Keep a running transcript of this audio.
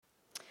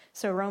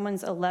So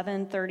Romans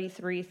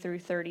 11:33 through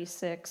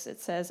 36, it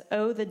says,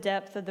 "Oh, the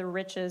depth of the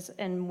riches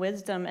and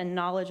wisdom and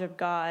knowledge of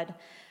God!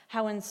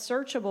 How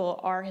unsearchable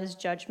are his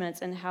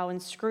judgments and how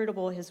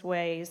inscrutable his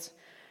ways!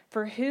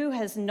 For who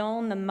has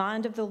known the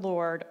mind of the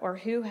Lord, or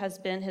who has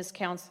been his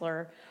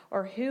counselor,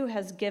 or who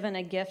has given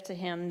a gift to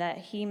him that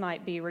he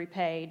might be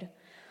repaid?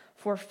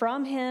 For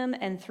from him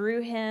and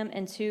through him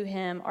and to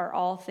him are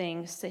all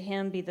things. To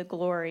him be the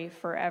glory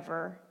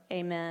forever.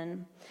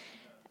 Amen."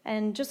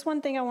 And just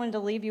one thing I wanted to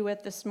leave you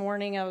with this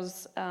morning. I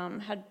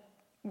had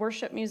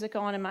worship music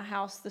on in my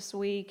house this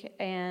week,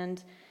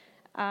 and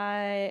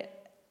I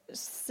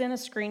sent a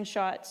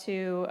screenshot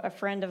to a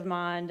friend of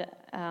mine,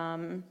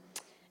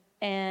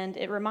 and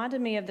it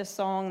reminded me of the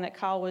song that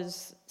Kyle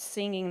was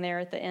singing there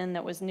at the end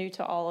that was new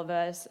to all of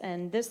us.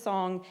 And this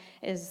song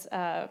is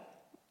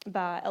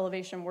by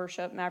Elevation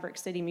Worship, Maverick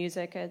City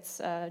Music. It's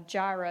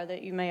Gyra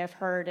that you may have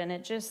heard, and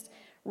it just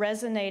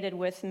resonated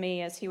with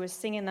me as he was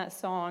singing that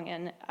song.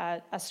 And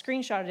I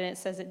screenshotted it. It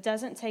says, "It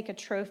doesn't take a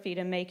trophy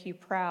to make you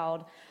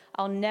proud.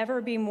 I'll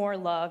never be more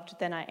loved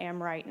than I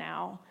am right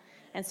now."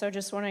 And so I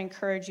just want to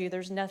encourage you,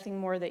 there's nothing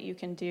more that you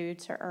can do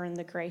to earn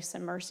the grace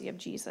and mercy of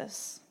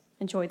Jesus.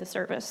 Enjoy the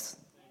service.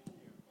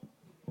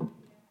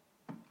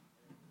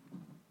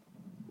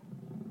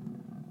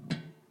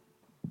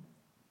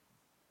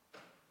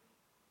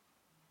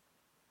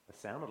 It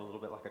sounded a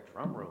little bit like a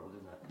drum roll,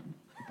 didn't it?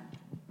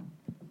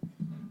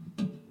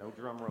 No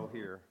drum roll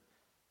here.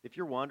 If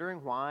you're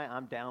wondering why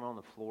I'm down on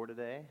the floor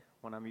today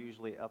when I'm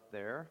usually up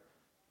there,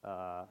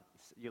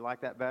 you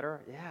like that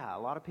better? Yeah, a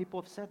lot of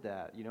people have said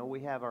that. You know, we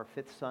have our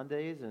fifth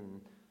Sundays,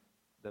 and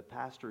the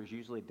pastor is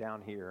usually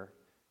down here.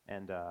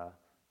 And,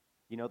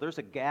 you know, there's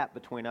a gap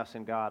between us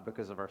and God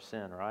because of our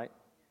sin, right?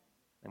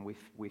 And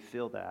we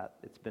feel that.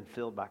 It's been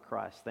filled by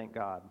Christ, thank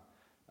God.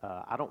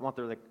 I don't want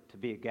there to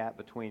be a gap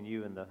between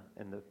you and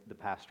the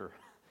pastor,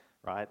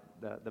 right?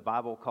 The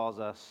Bible calls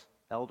us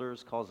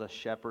elders, calls us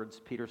shepherds.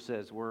 Peter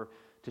says we're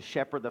to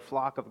shepherd the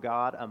flock of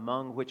God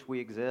among which we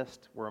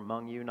exist. We're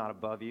among you, not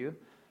above you.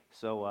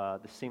 So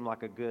this seemed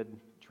like a good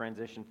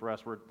transition for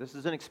us. This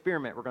is an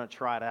experiment. We're going to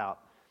try it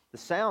out. The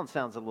sound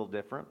sounds a little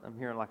different. I'm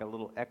hearing like a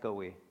little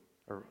echoey.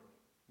 Or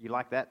you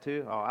like that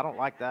too? Oh, I don't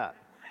like that.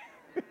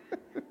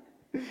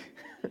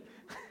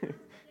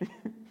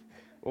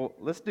 Well,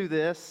 let's do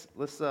this.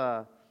 Let's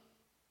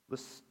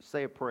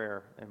say a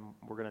prayer, and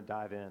we're going to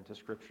dive into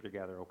Scripture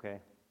together,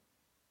 okay?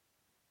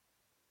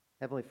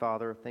 Heavenly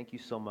Father, thank you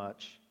so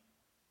much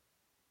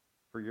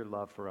for your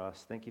love for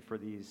us. Thank you for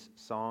these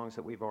songs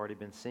that we've already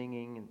been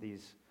singing, and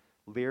these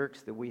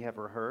lyrics that we have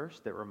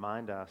rehearsed that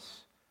remind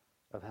us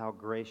of how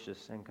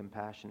gracious and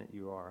compassionate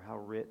you are, how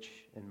rich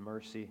in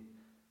mercy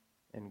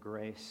and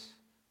grace,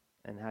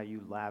 and how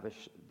you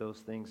lavish those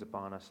things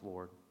upon us,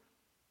 Lord.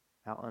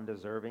 How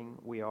undeserving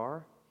we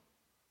are,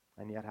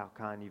 and yet how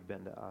kind you've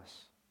been to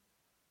us.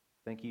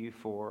 Thank you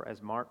for,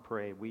 as Mark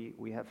prayed,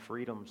 we have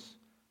freedoms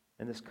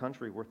in this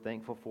country. We're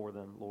thankful for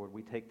them, Lord.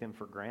 We take them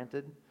for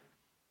granted.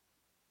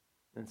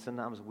 And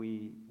sometimes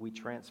we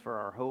transfer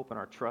our hope and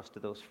our trust to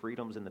those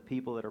freedoms and the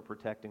people that are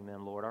protecting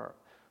them, Lord.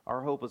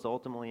 Our hope is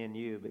ultimately in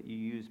you, but you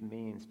use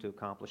means to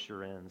accomplish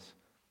your ends.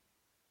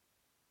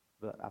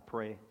 But I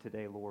pray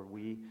today, Lord,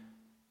 we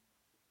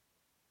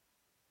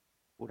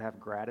would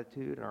have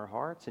gratitude in our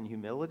hearts and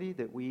humility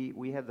that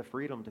we have the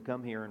freedom to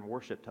come here and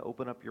worship, to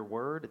open up your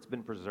word. It's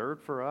been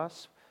preserved for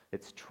us.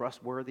 It's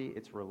trustworthy.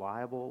 It's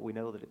reliable. We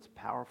know that it's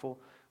powerful.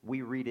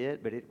 We read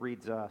it, but it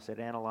reads us. It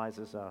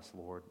analyzes us,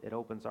 Lord. It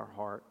opens our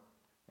heart,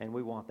 and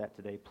we want that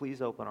today.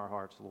 Please open our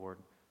hearts, Lord.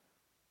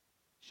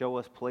 Show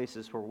us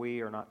places where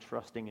we are not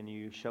trusting in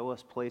you. Show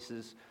us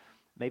places,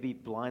 maybe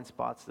blind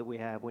spots that we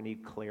have. We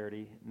need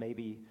clarity.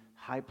 Maybe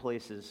high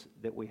places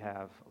that we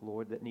have,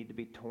 Lord, that need to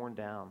be torn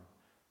down.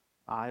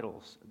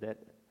 Idols that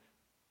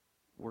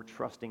we're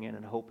trusting in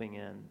and hoping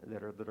in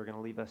that are going to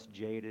leave us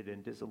jaded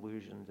and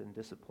disillusioned and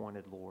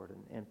disappointed, Lord,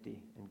 and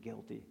empty and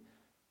guilty.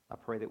 I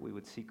pray that we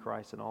would see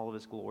Christ in all of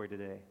his glory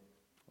today.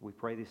 We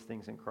pray these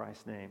things in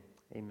Christ's name.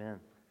 Amen.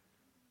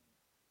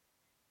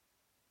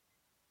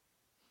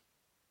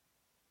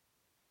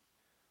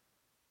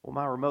 Well,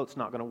 my remote's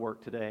not going to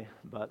work today,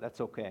 but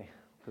that's okay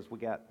because we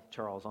got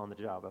Charles on the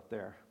job up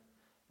there.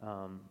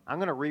 I'm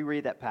going to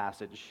reread that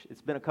passage.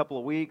 It's been a couple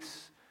of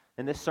weeks.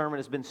 And this sermon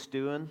has been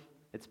stewing.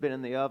 It's been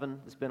in the oven.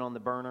 It's been on the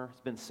burner.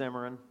 It's been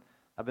simmering.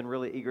 I've been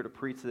really eager to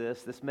preach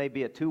this. This may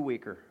be a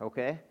 2-weeker,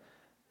 okay?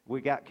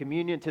 We got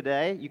communion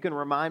today. You can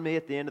remind me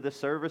at the end of the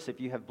service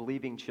if you have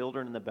believing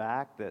children in the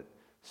back that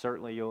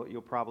certainly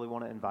you'll probably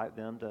want to invite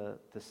them to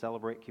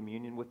celebrate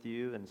communion with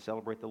you and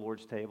celebrate the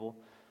Lord's table.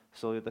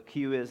 So the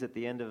cue is at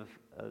the end of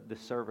the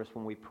service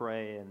when we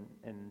pray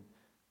and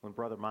when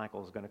Brother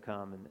Michael is going to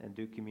come and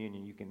do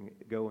communion, you can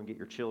go and get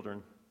your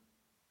children.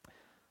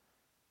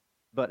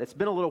 But it's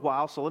been a little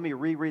while, so let me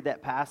reread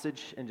that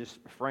passage and just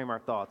frame our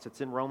thoughts.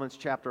 It's in Romans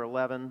chapter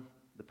 11,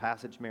 the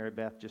passage Mary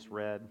Beth just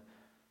read,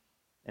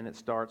 and it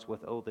starts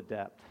with, "Oh, the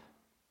depth.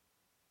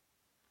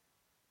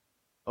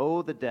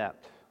 Oh, the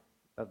depth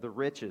of the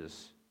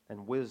riches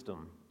and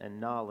wisdom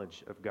and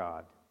knowledge of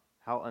God.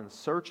 how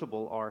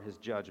unsearchable are his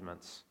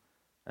judgments,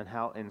 and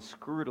how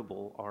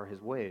inscrutable are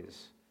his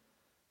ways.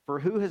 For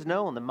who has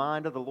known the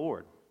mind of the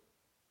Lord?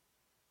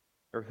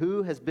 Or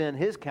who has been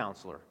his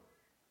counselor?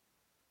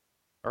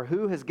 Or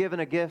who has given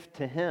a gift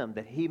to him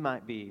that he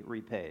might be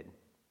repaid?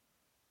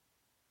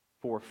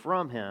 For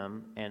from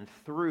him and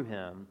through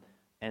him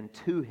and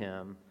to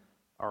him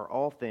are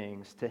all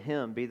things. To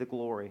him be the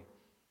glory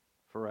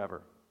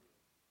forever.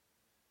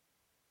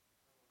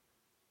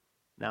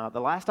 Now,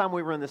 the last time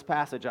we were in this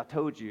passage, I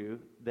told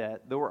you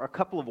that there were a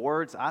couple of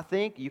words I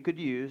think you could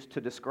use to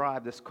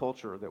describe this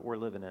culture that we're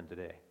living in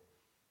today.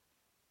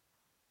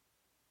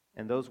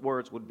 And those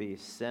words would be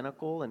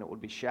cynical and it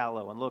would be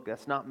shallow. And look,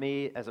 that's not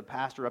me as a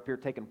pastor up here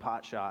taking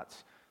pot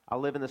shots. I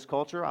live in this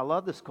culture. I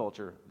love this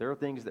culture. There are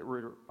things that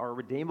are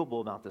redeemable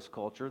about this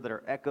culture that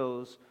are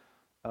echoes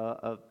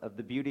of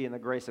the beauty and the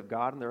grace of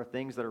God. And there are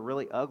things that are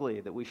really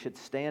ugly that we should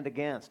stand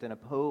against and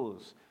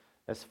oppose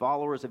as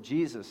followers of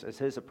Jesus, as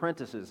his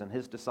apprentices and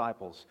his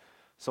disciples.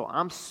 So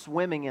I'm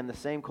swimming in the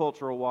same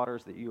cultural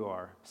waters that you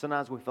are.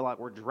 Sometimes we feel like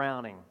we're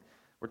drowning.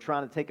 We're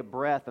trying to take a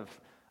breath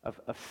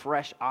of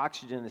fresh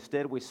oxygen.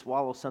 Instead, we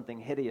swallow something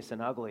hideous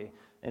and ugly,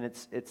 and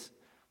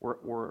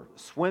we're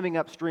swimming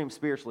upstream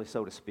spiritually,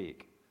 so to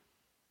speak.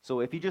 So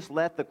if you just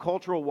let the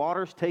cultural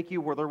waters take you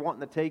where they're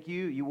wanting to take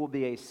you, you will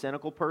be a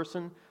cynical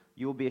person.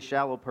 You will be a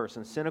shallow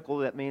person. Cynical,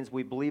 that means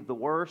we believe the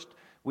worst.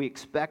 We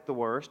expect the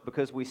worst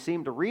because we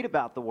seem to read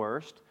about the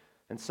worst,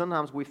 and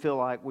sometimes we feel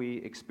like we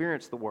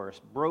experience the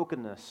worst.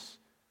 Brokenness,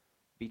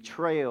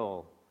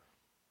 betrayal,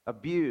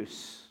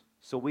 abuse.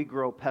 So we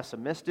grow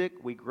pessimistic,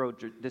 we grow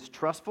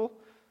distrustful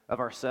of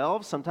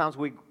ourselves. Sometimes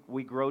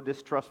we grow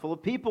distrustful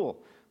of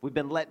people. We've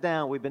been let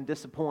down, we've been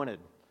disappointed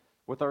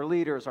with our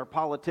leaders, our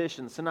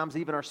politicians, sometimes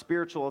even our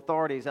spiritual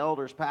authorities,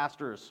 elders,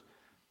 pastors.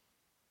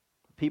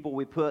 People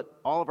we put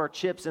all of our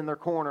chips in their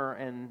corner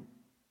and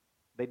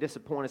they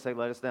disappoint us, they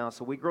let us down.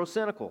 So we grow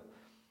cynical.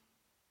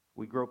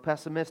 We grow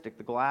pessimistic.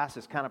 The glass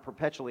is kind of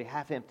perpetually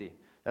half empty.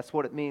 That's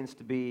what it means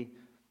to be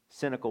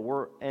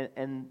cynical.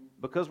 And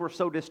because we're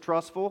so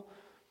distrustful,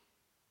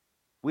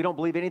 we don't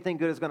believe anything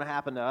good is going to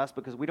happen to us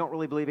because we don't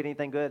really believe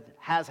anything good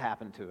has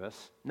happened to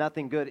us.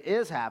 Nothing good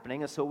is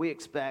happening, and so we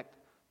expect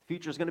the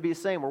future is going to be the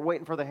same. We're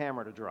waiting for the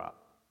hammer to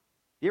drop.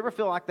 You ever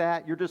feel like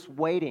that? You're just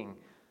waiting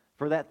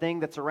for that thing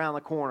that's around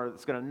the corner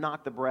that's going to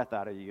knock the breath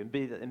out of you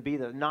and be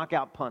the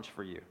knockout punch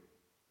for you.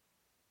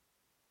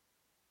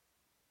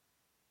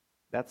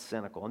 That's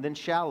cynical. And then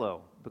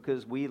shallow,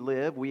 because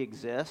we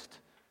exist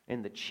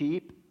in the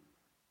cheap,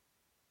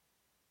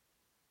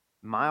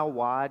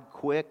 mile-wide,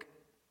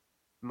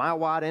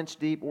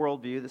 inch-deep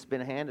worldview that's been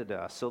handed to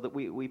us, so that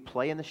we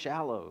play in the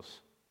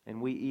shallows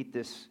and we eat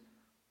this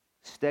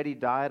steady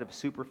diet of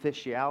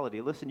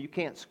superficiality. Listen, you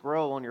can't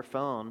scroll on your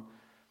phone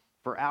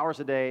for hours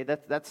a day.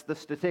 That's the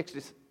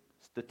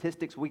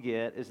statistics we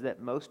get, is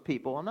that most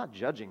people, I'm not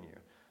judging you,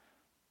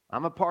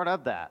 I'm a part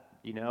of that.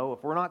 You know,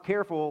 if we're not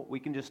careful, we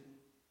can just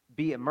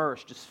be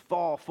immersed, just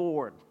fall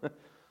forward.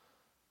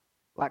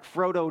 Like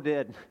Frodo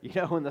did, you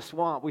know, in the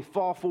swamp. We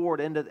fall forward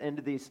into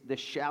this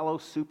shallow,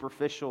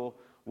 superficial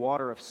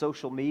water of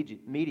social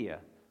media,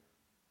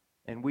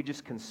 and we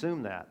just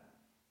consume that.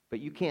 But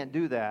you can't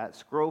do that,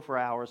 scroll for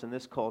hours in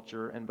this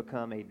culture and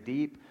become a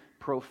deep,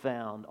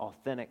 profound,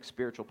 authentic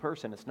spiritual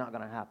person. It's not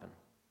going to happen.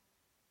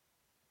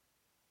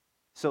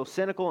 So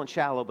cynical and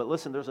shallow, but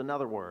listen, there's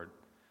another word.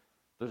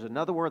 There's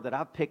another word that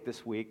I've picked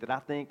this week that I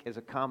think is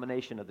a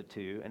combination of the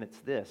two, and it's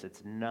this.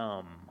 It's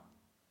numb.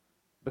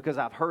 Because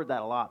I've heard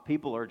that a lot.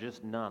 People are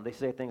just numb. They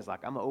say things like,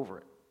 I'm over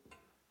it.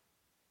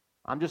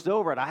 I'm just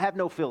over it. I have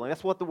no feeling.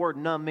 That's what the word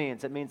numb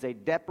means. It means a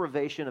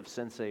deprivation of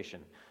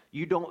sensation.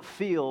 You don't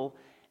feel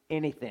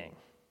anything.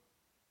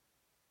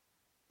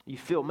 You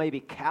feel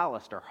maybe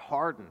calloused or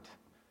hardened.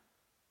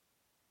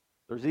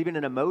 There's even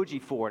an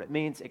emoji for it. It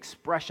means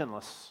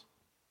expressionless.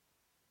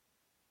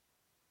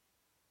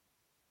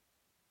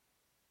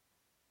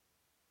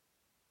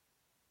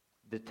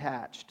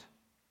 Detached,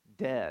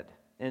 dead,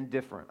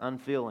 indifferent,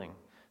 unfeeling.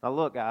 Now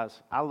look,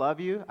 guys, I love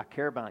you. I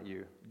care about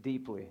you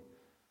deeply.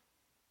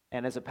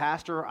 And as a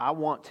pastor, I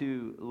want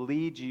to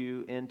lead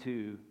you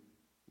into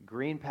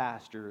green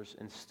pastures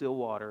and still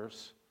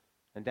waters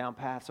and down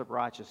paths of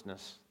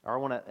righteousness. Or I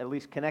want to at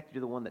least connect you to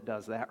the one that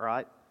does that,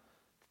 right?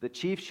 The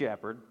chief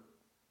shepherd,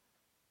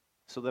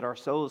 so that our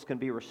souls can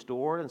be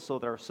restored and so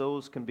that our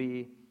souls can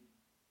be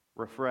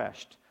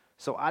refreshed.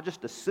 So I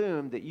just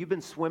assumed that you've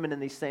been swimming in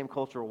these same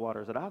cultural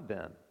waters that I've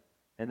been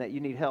and that you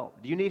need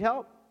help. Do you need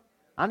help?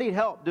 I need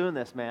help doing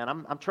this, man.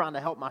 I'm trying to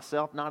help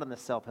myself, not in the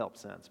self-help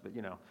sense, but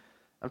you know,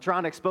 I'm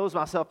trying to expose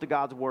myself to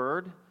God's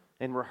word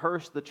and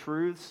rehearse the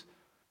truths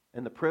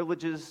and the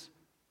privileges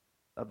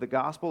of the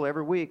gospel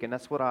every week, and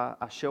that's what I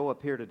show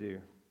up here to do.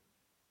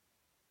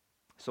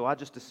 So I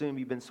just assume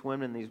you've been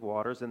swimming in these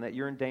waters and that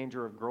you're in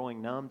danger of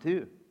growing numb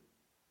too.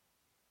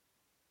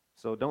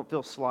 So don't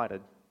feel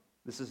slighted.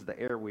 This is the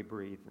air we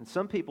breathe. And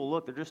some people,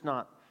 look, they're just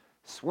not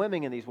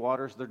swimming in these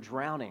waters, they're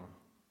drowning.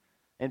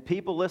 And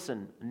people,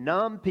 listen,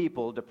 numb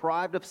people,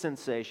 deprived of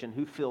sensation,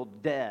 who feel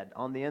dead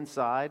on the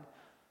inside,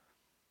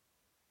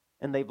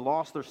 and they've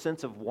lost their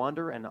sense of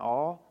wonder and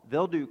awe,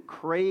 they'll do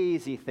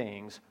crazy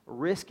things,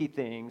 risky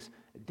things,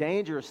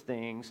 dangerous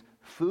things,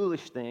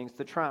 foolish things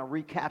to try and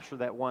recapture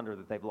that wonder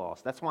that they've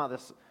lost. That's why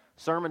this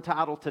sermon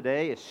title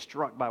today is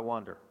Struck by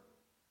Wonder.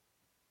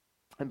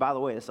 And by the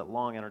way, it's a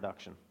long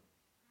introduction.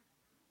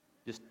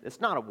 It's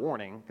not a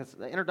warning, because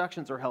the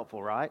introductions are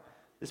helpful, right?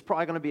 This is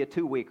probably going to be a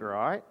 2-weeker,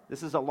 all right?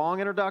 This is a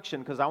long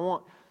introduction because I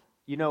want,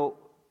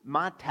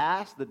 my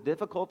task, the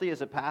difficulty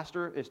as a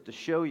pastor is to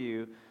show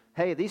you,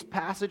 hey, these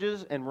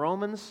passages in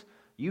Romans,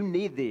 you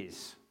need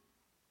these.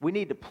 We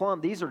need to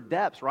plumb. These are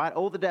depths, right?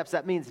 Oh, the depths,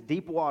 that means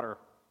deep water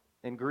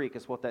in Greek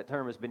is what that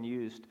term has been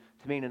used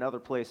to mean in other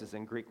places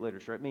in Greek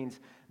literature. It means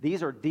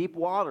these are deep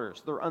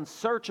waters. They're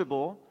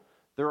unsearchable.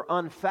 They're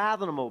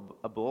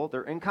unfathomable.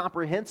 They're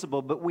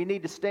incomprehensible, but we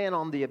need to stand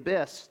on the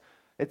abyss.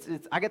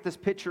 I get this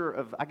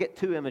picture I get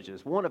 2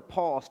 images. One of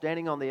Paul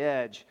standing on the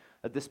edge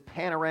of this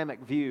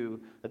panoramic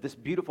view of this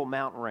beautiful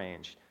mountain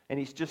range. And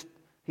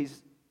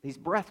he's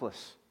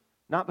breathless.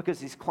 Not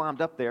because he's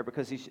climbed up there,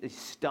 because he's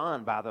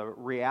stunned by the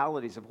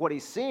realities of what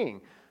he's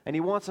seeing. And he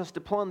wants us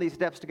to plumb these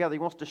depths together. He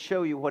wants to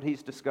show you what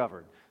he's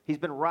discovered. He's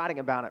been writing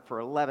about it for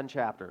 11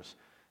 chapters.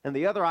 And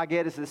the other I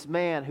get is this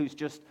man who's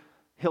just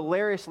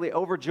hilariously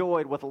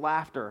overjoyed with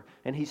laughter.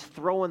 And he's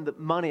throwing the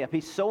money up.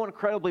 He's so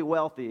incredibly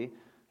wealthy.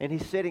 And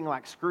he's sitting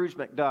like Scrooge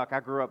McDuck. I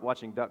grew up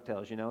watching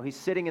DuckTales, He's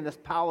sitting in this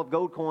pile of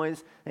gold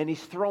coins, and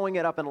he's throwing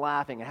it up and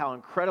laughing at how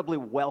incredibly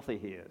wealthy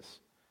he is.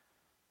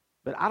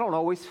 But I don't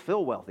always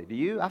feel wealthy. Do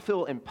you? I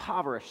feel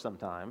impoverished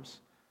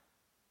sometimes,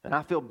 and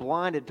I feel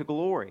blinded to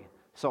glory.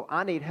 So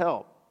I need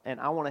help,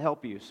 and I want to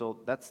help you. So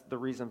that's the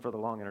reason for the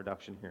long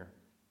introduction here.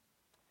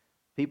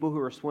 People who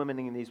are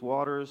swimming in these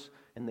waters,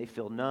 and they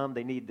feel numb,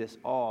 they need this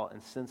awe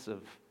and sense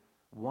of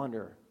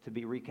wonder to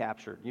be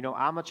recaptured.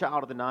 I'm a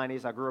child of the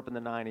 90s. I grew up in the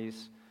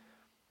 90s.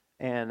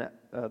 And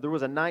there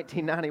was a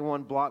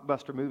 1991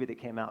 blockbuster movie that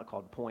came out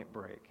called Point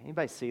Break.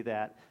 Anybody see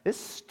that?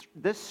 This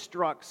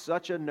struck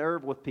such a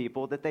nerve with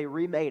people that they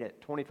remade it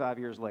 25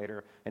 years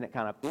later, and it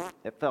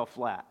fell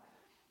flat.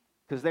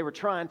 Because they were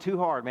trying too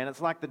hard, man.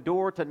 It's like the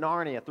door to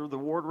Narnia through the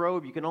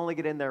wardrobe. You can only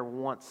get in there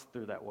once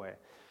through that way.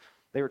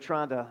 They were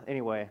trying to,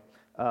 anyway.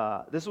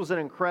 This was an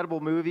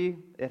incredible movie.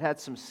 It had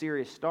some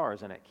serious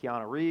stars in it.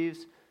 Keanu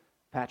Reeves,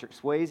 Patrick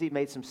Swayze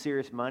made some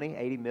serious money,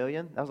 $80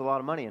 million. That was a lot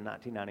of money in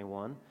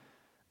 1991.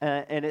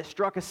 And it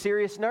struck a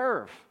serious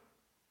nerve.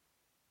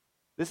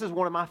 This is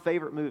one of my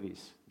favorite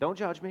movies. Don't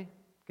judge me,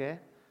 okay?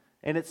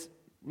 And it's,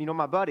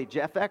 my buddy,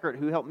 Jeff Eckert,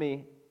 who helped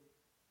me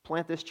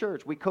plant this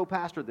church. We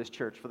co-pastored this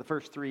church for the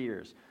first 3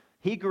 years.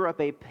 He grew up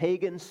a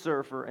pagan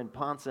surfer in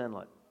Ponce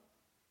Inlet,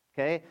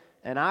 okay?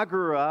 And I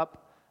grew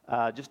up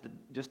just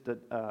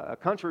a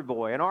country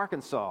boy in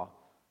Arkansas.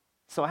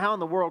 So how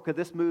in the world could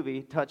this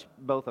movie touch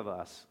both of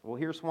us? Well,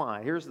 here's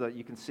why.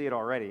 You can see it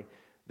already.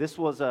 This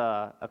was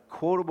a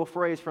quotable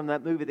phrase from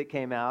that movie that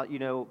came out.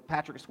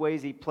 Patrick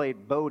Swayze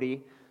played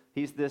Bodie.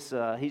 He's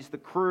the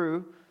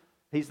crew.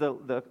 He's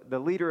the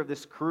leader of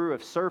this crew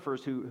of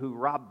surfers who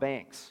rob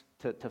banks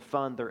to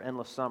fund their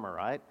endless summer,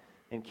 right?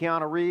 And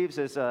Keanu Reeves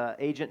is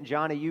Agent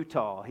Johnny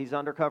Utah. He's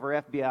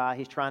undercover FBI.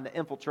 He's trying to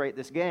infiltrate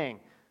this gang,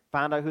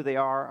 find out who they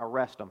are,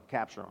 arrest them,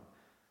 capture them.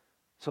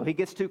 So he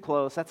gets too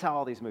close. That's how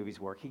all these movies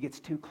work. He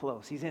gets too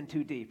close. He's in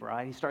too deep,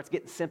 right? He starts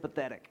getting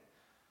sympathetic,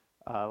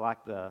 like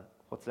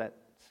what's that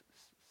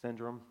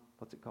syndrome?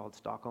 What's it called?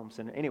 Stockholm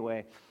Syndrome.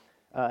 Anyway,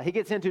 he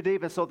gets in too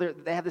deep, and so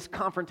they have this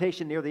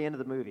confrontation near the end of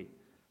the movie.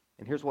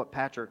 And here's what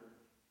Patrick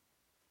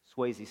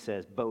Swayze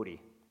says,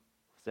 Bodie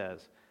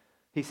says.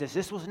 He says,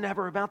 "This was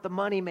never about the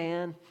money,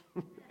 man."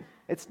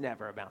 It's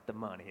never about the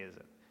money, is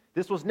it?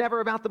 This was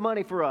never about the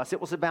money for us.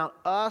 It was about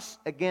us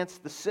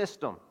against the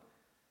system.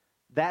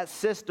 That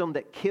system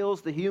that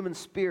kills the human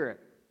spirit.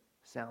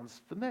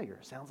 Sounds familiar.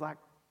 Sounds like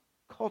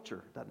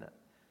culture, doesn't it?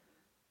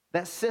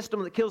 That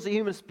system that kills the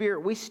human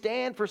spirit. We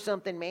stand for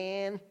something,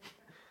 man.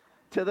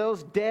 To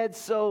those dead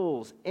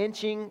souls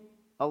inching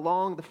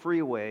along the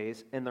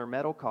freeways in their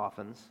metal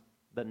coffins,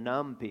 the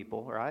numb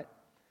people, right?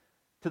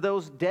 To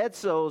those dead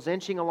souls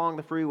inching along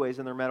the freeways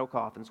in their metal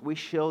coffins, we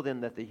show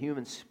them that the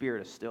human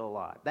spirit is still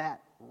alive.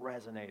 That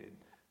resonated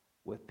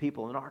with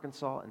people in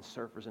Arkansas and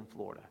surfers in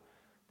Florida.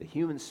 The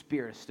human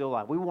spirit is still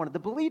alive. We wanted to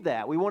believe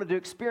that. We wanted to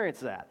experience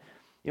that.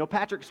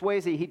 Patrick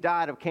Swayze, he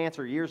died of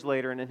cancer years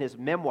later, and in his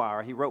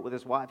memoir he wrote with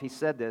his wife, he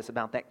said this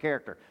about that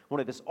character, one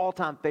of his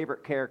all-time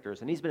favorite characters,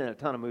 and he's been in a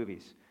ton of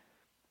movies.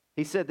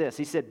 He said this,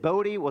 he said,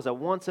 "Bodie was a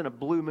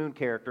once-in-a-blue-moon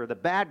character, the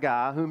bad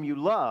guy whom you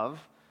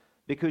love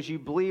because you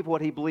believe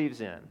what he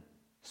believes in."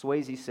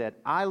 Swayze said,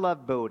 "I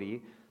love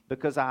Bodie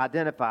because I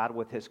identified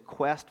with his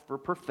quest for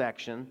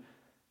perfection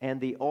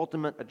and the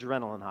ultimate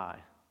adrenaline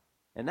high."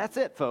 And that's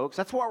it, folks.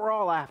 That's what we're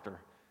all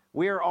after.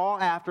 We are all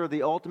after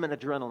the ultimate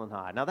adrenaline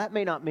high. Now, that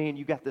may not mean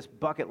you got this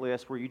bucket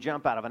list where you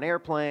jump out of an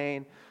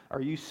airplane or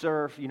you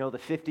surf, the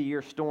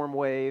 50-year storm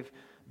wave.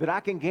 But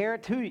I can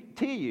guarantee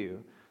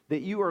you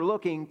that you are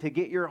looking to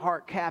get your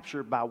heart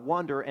captured by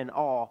wonder and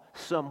awe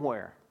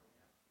somewhere.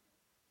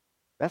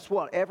 That's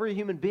what every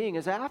human being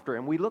is after,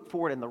 and we look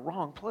for it in the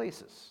wrong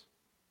places.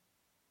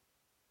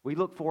 We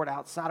look for it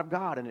outside of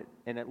God,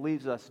 and it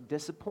leaves us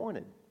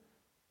disappointed.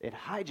 It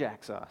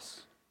hijacks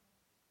us.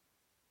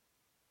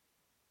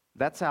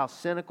 That's how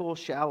cynical,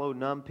 shallow,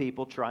 numb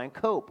people try and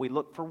cope. We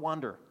look for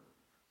wonder.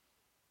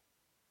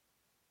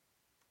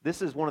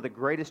 This is one of the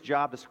greatest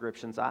job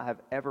descriptions I have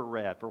ever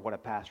read for what a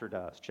pastor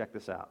does. Check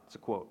this out. It's a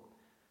quote.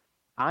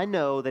 I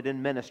know that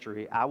in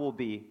ministry, I will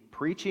be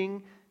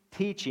preaching,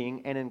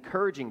 teaching, and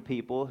encouraging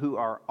people who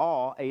are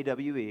all,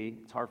 AWE,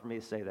 it's hard for me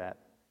to say that,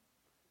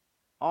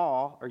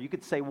 all, or you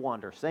could say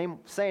wonder, same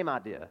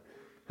idea,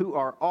 who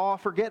are all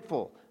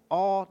forgetful,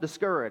 all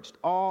discouraged,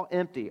 all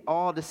empty,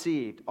 all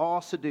deceived,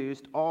 all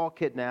seduced, all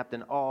kidnapped,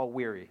 and all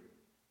weary.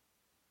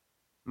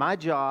 My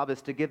job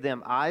is to give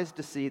them eyes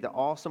to see the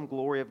awesome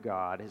glory of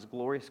God, His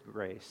glorious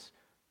grace,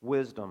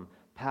 wisdom,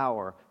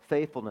 power,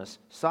 faithfulness,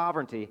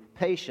 sovereignty,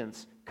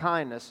 patience,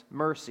 kindness,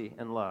 mercy,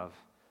 and love.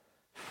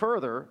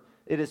 Further,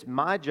 it is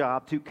my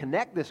job to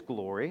connect this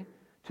glory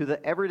to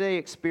the everyday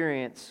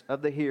experience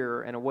of the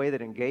hearer in a way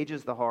that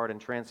engages the heart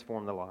and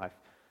transforms the life.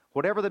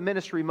 Whatever the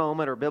ministry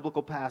moment or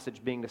biblical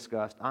passage being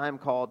discussed, I am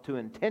called to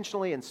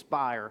intentionally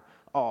inspire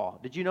awe.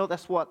 Did you know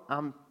that's what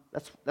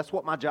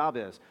my job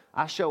is?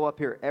 I show up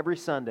here every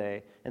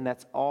Sunday, and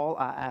that's all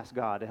I ask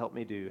God to help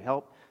me do.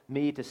 Help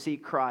me to see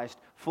Christ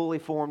fully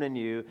formed in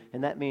you,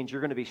 and that means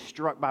you're going to be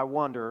struck by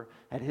wonder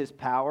at His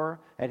power,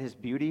 at His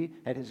beauty,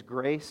 at His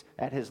grace,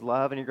 at His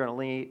love, and you're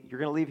going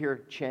to leave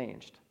here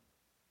changed.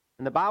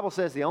 And the Bible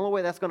says the only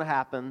way that's going to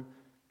happen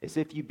is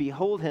if you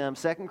behold Him,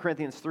 2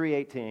 Corinthians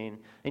 3:18,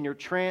 and you're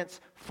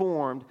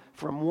transformed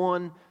from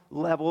one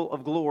level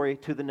of glory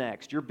to the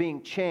next. You're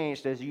being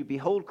changed as you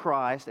behold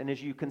Christ and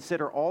as you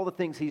consider all the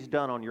things He's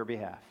done on your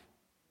behalf.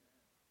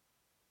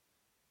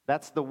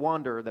 That's the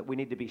wonder that we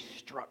need to be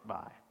struck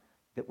by,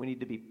 that we need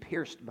to be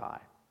pierced by.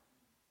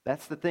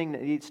 That's the thing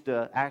that needs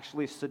to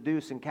actually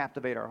seduce and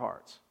captivate our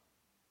hearts.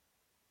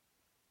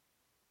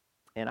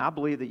 And I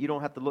believe that you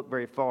don't have to look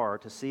very far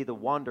to see the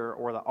wonder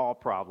or the awe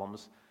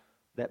problems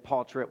that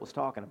Paul Tripp was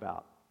talking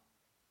about.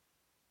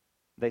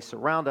 They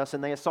surround us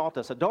and they assault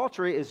us.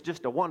 Adultery is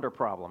just a wonder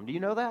problem. Do you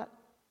know that?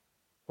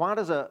 Why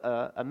does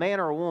a man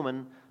or a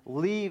woman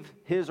leave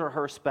his or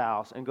her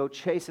spouse and go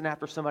chasing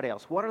after somebody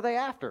else? What are they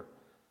after?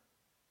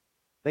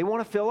 They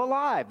want to feel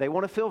alive. They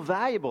want to feel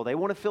valuable. They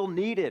want to feel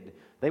needed.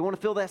 They want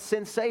to feel that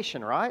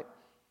sensation, right?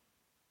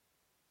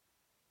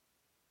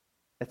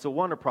 It's a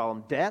wonder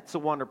problem. Debt's a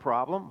wonder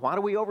problem. Why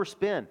do we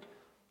overspend?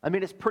 I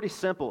mean, it's pretty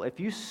simple. If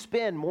you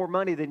spend more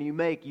money than you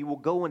make, you will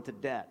go into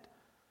debt.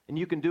 And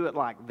you can do it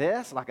like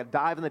this, like a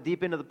dive in the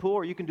deep end of the pool,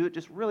 or you can do it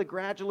just really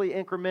gradually,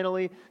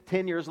 incrementally,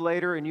 10 years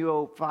later, and you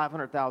owe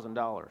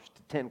 $500,000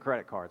 to 10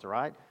 credit cards, all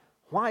right?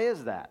 Why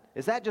is that?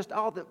 Is that just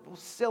all the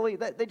silly,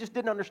 they just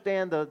didn't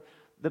understand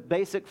the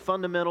basic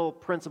fundamental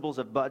principles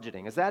of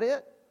budgeting? Is that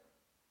it?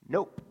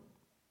 Nope.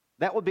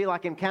 That would be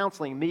like in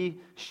counseling, me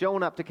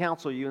showing up to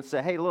counsel you and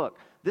say, hey, look,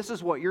 this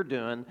is what you're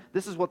doing.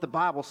 This is what the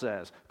Bible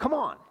says. Come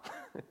on.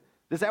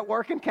 Does that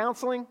work in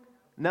counseling?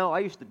 No, I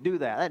used to do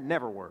that. That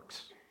never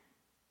works.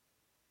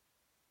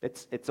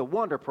 It's a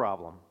wonder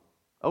problem.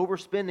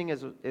 Overspending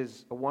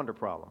is a wonder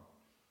problem.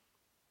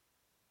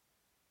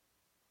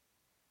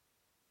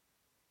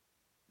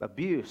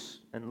 Abuse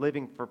and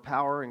living for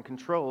power and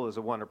control is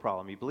a wonder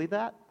problem. You believe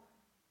that?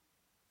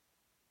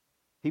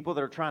 People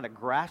that are trying to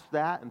grasp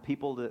that, and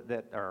people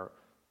that are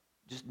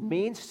just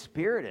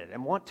mean-spirited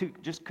and want to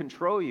just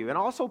control you. And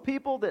also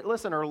people that,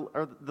 listen,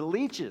 are the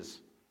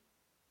leeches.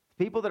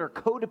 People that are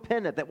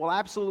codependent that will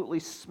absolutely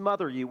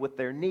smother you with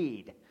their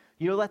need.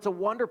 You know, that's a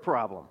wonder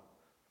problem.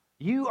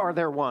 You are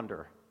their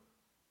wonder.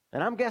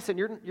 And I'm guessing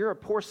you're a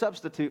poor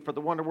substitute for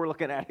the wonder we're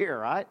looking at here,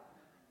 right?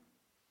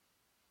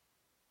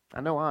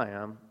 I know I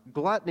am.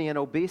 Gluttony and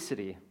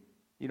obesity.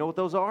 You know what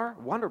those are?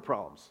 Wonder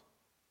problems.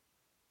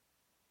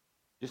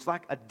 Just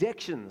like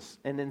addictions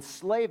and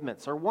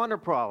enslavements are wonder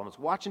problems.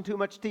 Watching too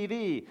much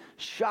TV,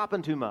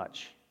 shopping too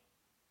much,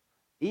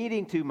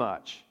 eating too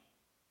much,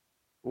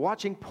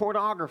 watching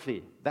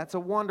pornography, that's a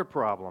wonder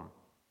problem.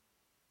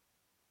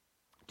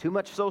 Too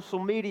much social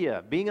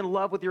media, being in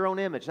love with your own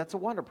image, that's a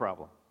wonder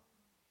problem.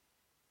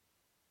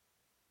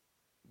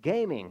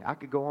 Gaming, I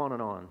could go on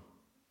and on.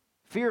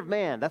 Fear of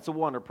man, that's a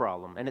wonder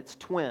problem, and its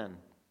twin,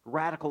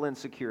 radical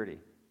insecurity,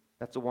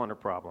 that's a wonder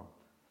problem.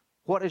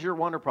 What is your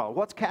wonder problem?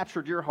 What's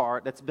captured your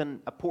heart that's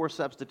been a poor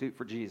substitute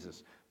for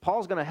Jesus?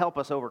 Paul's going to help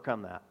us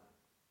overcome that.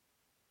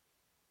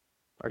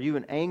 Are you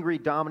an angry,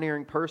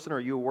 domineering person? Or are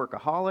you a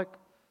workaholic?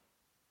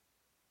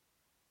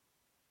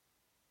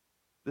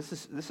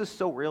 This is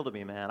so real to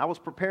me, man. I was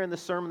preparing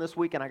this sermon this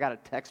week, and I got a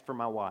text from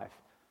my wife.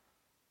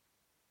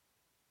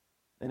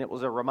 And it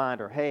was a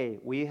reminder, hey,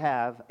 we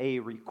have a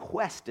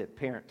requested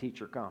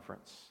parent-teacher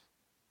conference.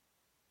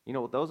 You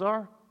know what those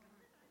are?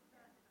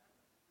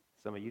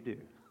 Some of you do.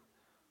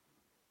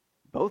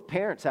 Both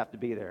parents have to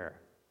be there.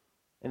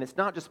 And it's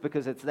not just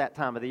because it's that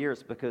time of the year,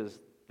 it's because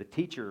the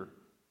teacher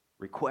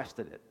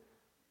requested it.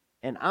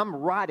 And I'm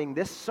writing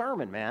this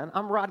sermon, man.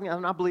 I'm writing,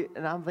 and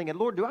I'm thinking,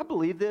 Lord, do I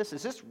believe this?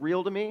 Is this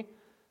real to me?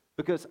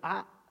 Because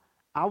I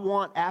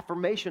want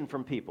affirmation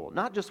from people.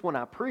 Not just when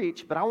I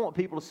preach, but I want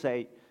people to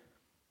say,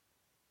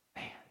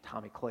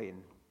 Tommy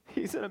Clayton.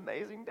 He's an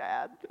amazing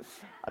dad.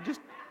 I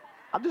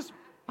just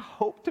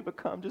hope to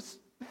become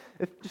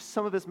if just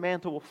some of his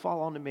mantle will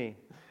fall onto me.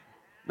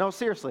 No,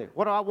 seriously,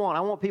 what do I want?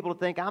 I want people to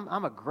think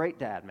I'm a great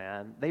dad,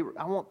 man.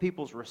 I want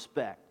people's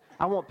respect.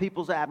 I want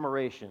people's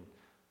admiration.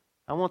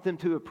 I want them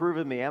to approve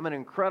of me. I'm an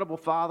incredible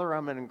father.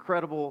 I'm an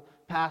incredible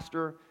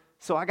pastor.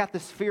 So I got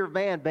this fear of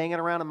man banging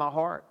around in my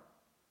heart.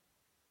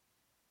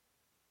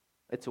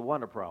 It's a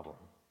wonder problem.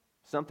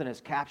 Something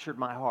has captured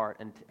my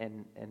heart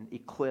and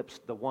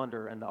eclipsed the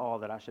wonder and the awe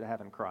that I should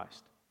have in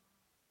Christ.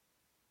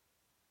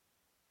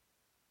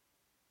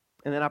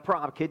 And then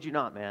I kid you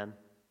not, man,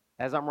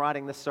 as I'm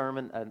writing this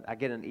sermon, I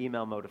get an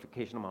email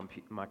notification on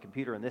my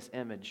computer, and this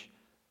image,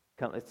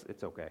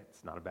 it's okay.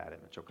 It's not a bad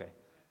image, okay?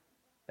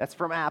 That's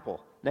from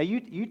Apple. Now,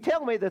 you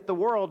tell me that the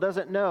world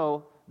doesn't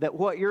know that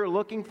what you're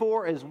looking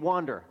for is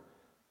wonder.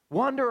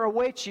 Wonder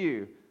awaits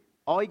you.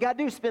 All you got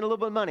to do is spend a little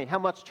bit of money. How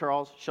much,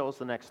 Charles? Show us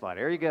the next slide.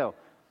 There you go.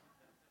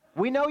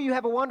 We know you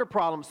have a wonder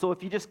problem, so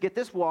if you just get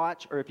this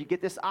watch, or if you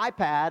get this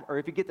iPad, or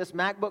if you get this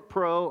MacBook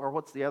Pro, or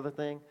what's the other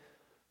thing?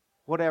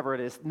 Whatever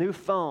it is, new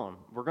phone.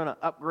 We're going to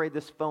upgrade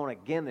this phone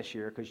again this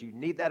year because you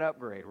need that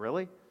upgrade.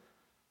 Really?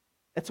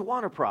 It's a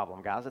wonder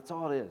problem, guys. That's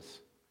all it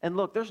is. And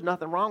look, there's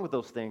nothing wrong with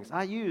those things.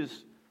 I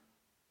use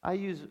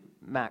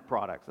Mac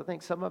products. I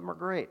think some of them are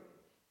great.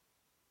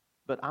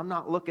 But I'm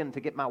not looking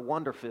to get my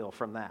wonder fill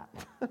from that.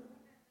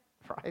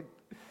 Right?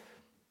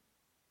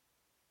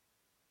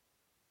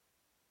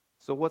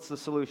 So what's the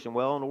solution?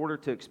 Well, in order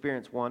to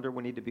experience wonder,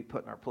 we need to be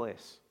put in our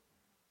place.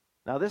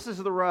 Now, this is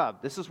the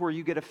rub. This is where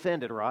you get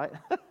offended, right?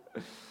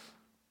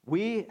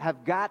 We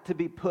have got to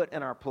be put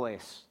in our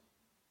place.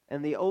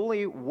 And the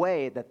only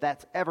way that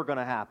that's ever going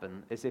to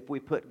happen is if we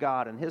put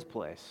God in his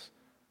place.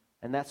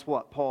 And that's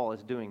what Paul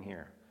is doing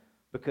here.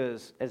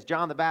 Because as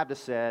John the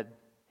Baptist said,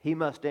 he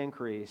must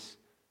increase,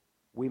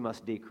 we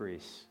must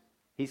decrease.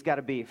 He's got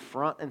to be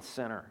front and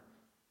center.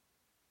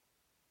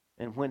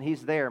 And when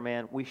he's there,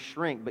 man, we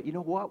shrink. But you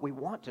know what? We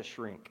want to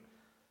shrink.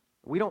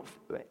 We don't,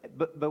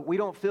 but we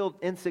don't feel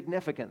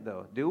insignificant,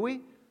 though, do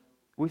we?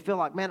 We feel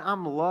like, man,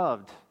 I'm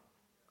loved.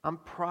 I'm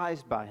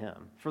prized by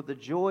him for the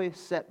joy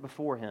set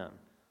before him.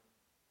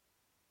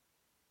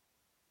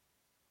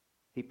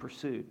 He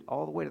pursued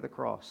all the way to the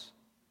cross.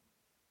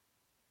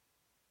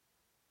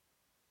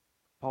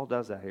 Paul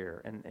does that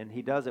here, and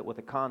he does it with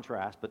a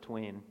contrast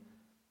between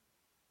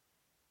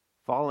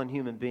fallen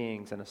human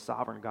beings and a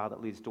sovereign God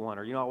that leads to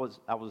wonder. You know,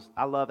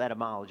 I love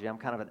etymology. I'm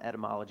kind of an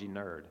etymology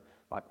nerd.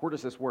 Like, where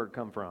does this word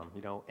come from?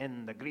 You know,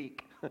 in the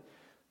Greek.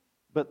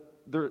 But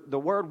the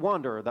word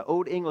wonder, the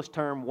Old English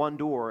term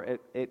wonder,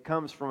 it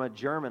comes from a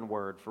German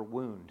word for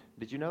wound.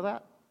 Did you know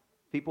that?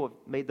 People have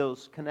made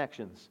those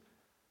connections.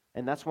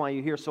 And that's why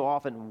you hear so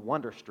often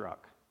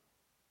wonderstruck.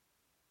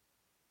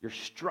 You're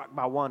struck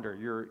by wonder.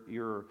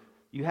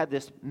 You have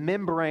this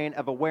membrane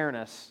of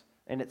awareness,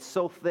 and it's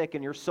so thick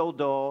and you're so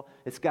dull,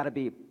 it's got to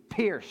be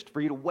pierced for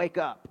you to wake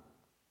up.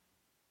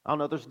 I don't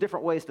know, there's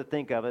different ways to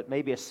think of it.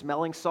 Maybe a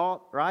smelling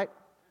salt, right?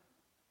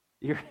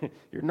 You're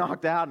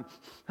knocked out,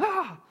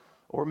 and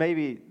or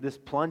maybe this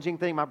plunging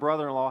thing. My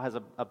brother-in-law has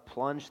a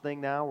plunge thing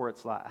now where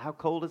it's like, how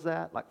cold is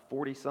that? Like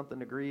 40-something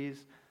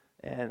degrees.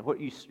 And what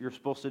you're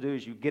supposed to do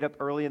is you get up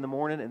early in the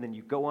morning and then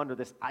you go under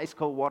this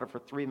ice-cold water for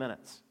 3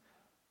 minutes.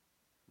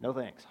 No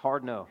thanks.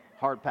 Hard no.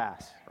 Hard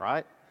pass,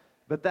 right?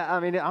 But that, I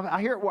mean, I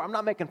hear it. I'm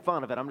not making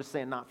fun of it. I'm just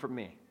saying not for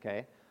me,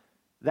 okay?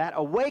 That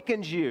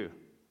awakens you.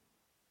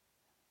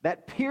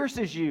 That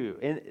pierces you.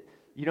 And,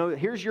 you know,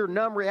 here's your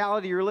numb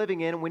reality you're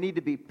living in, and we need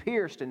to be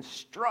pierced and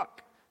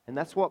struck. And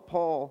that's what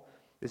Paul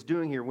is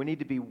doing here. We need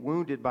to be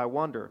wounded by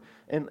wonder.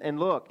 And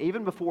look,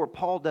 even before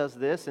Paul does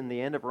this in the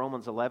end of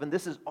Romans 11,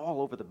 this is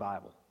all over the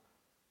Bible.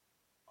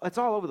 It's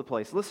all over the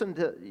place. Listen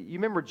to, you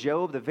remember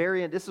Job, the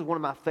very end. This is one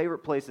of my favorite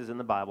places in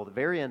the Bible, the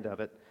very end of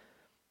it.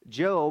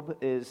 Job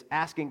is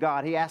asking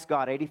God, he asked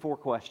God 84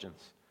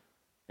 questions.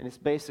 And it's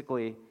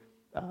basically,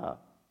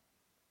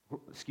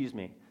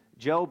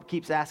 Job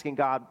keeps asking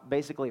God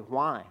basically,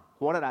 why?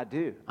 What did I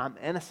do? I'm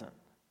innocent.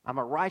 I'm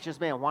a righteous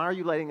man. Why are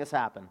you letting this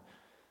happen?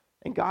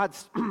 And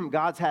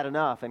God's had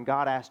enough, and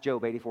God asked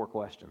Job 84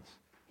 questions.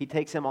 He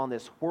takes him on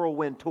this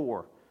whirlwind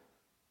tour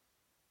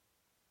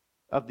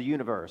of the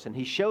universe, and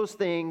he shows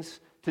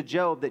things to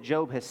Job that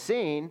Job has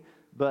seen,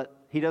 but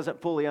he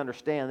doesn't fully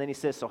understand. Then he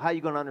says, so how are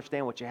you going to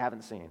understand what you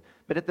haven't seen?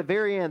 But at the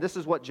very end, this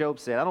is what Job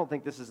said. I don't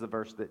think this is the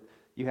verse that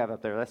you have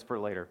up there. That's for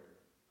later.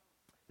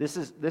 This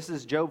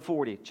is Job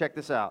 40. Check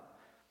this out.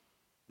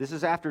 This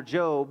is after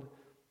Job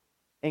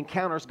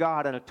encounters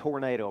God in a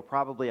tornado,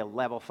 probably a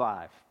level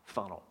 5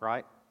 funnel,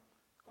 right?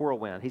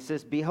 Whirlwind. He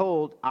says,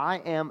 behold, I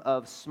am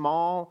of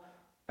small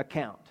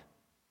account.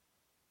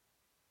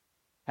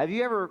 Have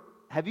you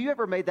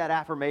ever made that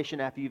affirmation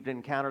after you've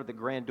encountered the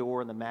grandeur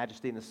and the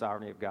majesty and the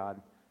sovereignty of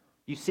God?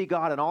 You see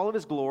God in all of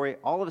his glory,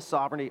 all of his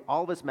sovereignty,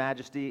 all of his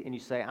majesty, and you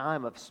say,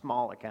 I'm of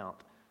small account.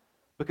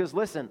 Because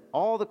listen,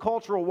 all the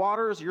cultural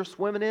waters you're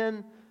swimming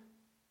in,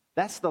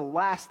 that's the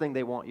last thing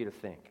they want you to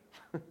think.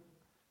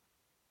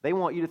 They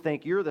want you to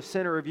think you're the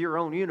center of your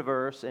own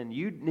universe and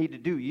you need to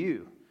do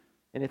you.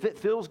 And if it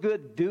feels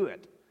good, do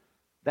it.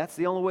 That's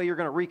the only way you're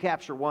going to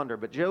recapture wonder.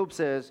 But Job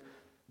says,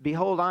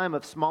 behold, I am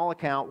of small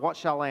account. What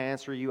shall I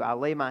answer you? I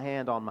lay my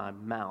hand on my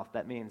mouth.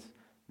 That means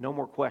no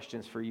more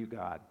questions for you,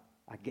 God.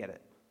 I get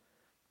it.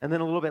 And then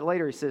a little bit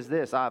later he says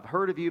this, I've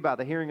heard of you by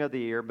the hearing of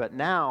the ear, but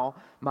now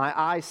my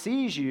eye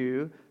sees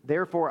you,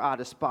 therefore I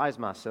despise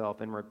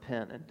myself and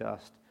repent in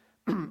dust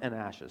and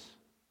ashes.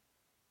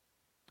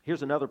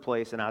 Here's another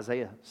place in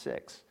Isaiah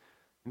 6.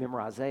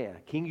 Remember Isaiah?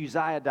 King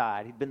Uzziah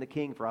died. He'd been the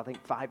king for, I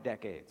think, 5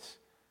 decades.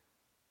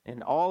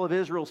 And all of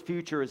Israel's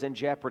future is in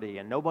jeopardy,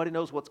 and nobody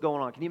knows what's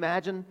going on. Can you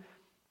imagine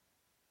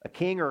a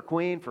king or a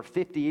queen for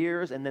 50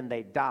 years, and then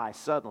they die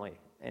suddenly?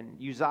 And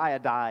Uzziah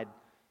died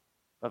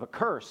of a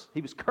curse.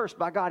 He was cursed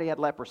by God. He had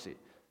leprosy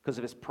because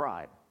of his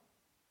pride.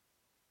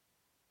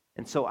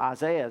 And so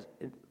Isaiah,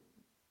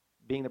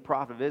 being the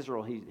prophet of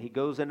Israel, he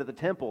goes into the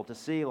temple to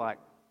see, like,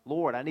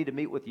 Lord, I need to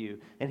meet with you.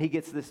 And he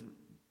gets this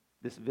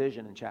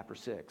vision in chapter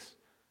 6.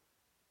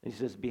 And he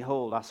says,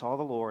 behold, I saw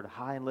the Lord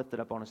high and lifted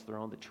up on his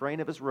throne. The train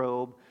of his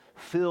robe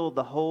filled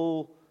the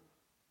whole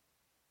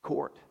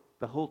court,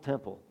 the whole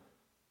temple.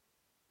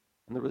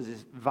 And there was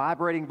this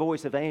vibrating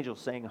voice of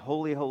angels saying,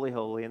 holy, holy,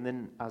 holy. And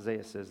then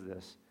Isaiah says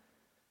this.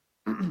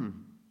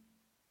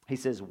 He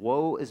says,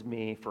 woe is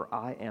me, for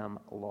I am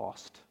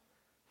lost.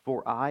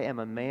 For I am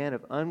a man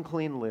of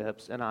unclean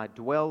lips, and I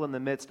dwell in the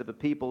midst of a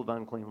people of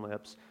unclean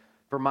lips.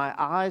 For my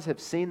eyes have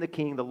seen the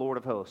King, the Lord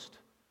of hosts.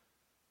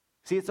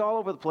 See, it's all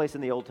over the place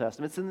in the Old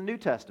Testament. It's in the New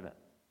Testament.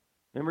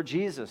 Remember,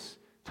 Jesus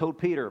told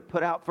Peter,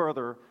 put out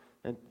further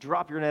and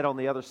drop your net on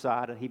the other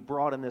side. And he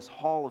brought in this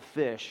haul of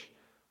fish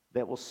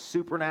that was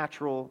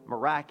supernatural,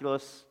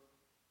 miraculous.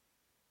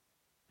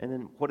 And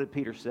then what did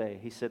Peter say?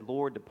 He said,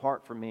 Lord,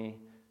 depart from me,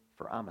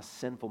 for I'm a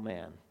sinful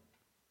man.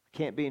 I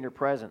can't be in your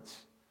presence.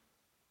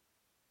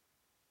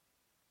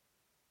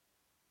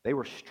 They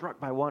were struck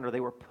by wonder. They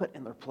were put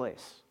in their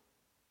place.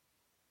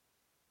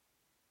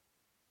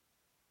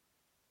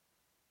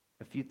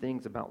 A few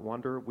things about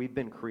wonder. We've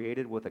been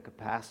created with a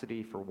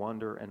capacity for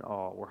wonder and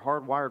awe. We're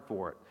hardwired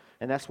for it.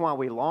 And that's why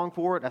we long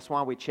for it. That's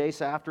why we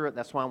chase after it.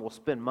 That's why we'll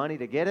spend money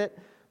to get it.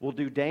 We'll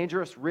do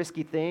dangerous,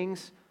 risky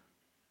things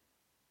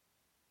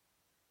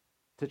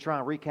to try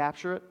and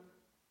recapture it.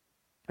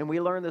 And we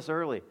learned this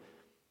early.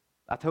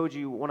 I told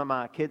you one of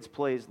my kids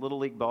plays Little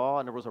League ball,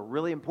 and there was a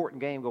really important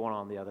game going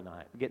on the other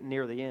night, getting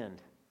near the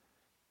end.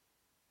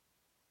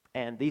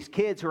 And these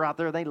kids who are out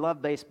there, they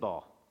love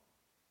baseball.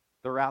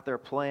 They're out there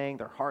playing.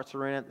 Their hearts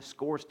are in it. The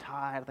score's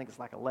tied. I think it's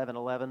like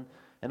 11-11.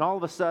 And all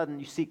of a sudden,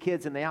 you see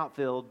kids in the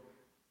outfield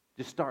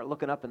just start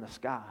looking up in the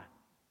sky.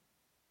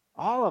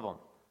 All of them.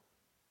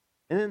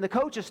 And then the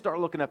coaches start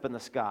looking up in the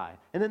sky.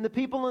 And then the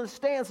people in the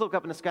stands look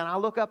up in the sky. And I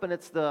look up, and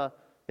it's the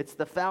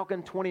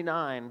Falcon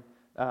 29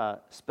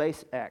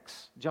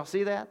 SpaceX. Did y'all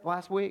see that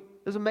last week?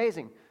 It was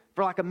amazing.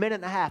 For like a minute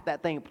and a half,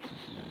 that thing,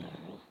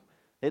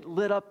 it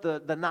lit up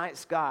the night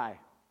sky.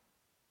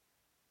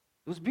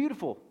 It was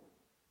beautiful.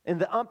 And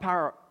the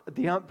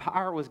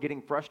umpire was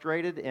getting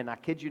frustrated, and I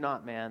kid you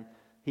not, man,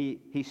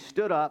 he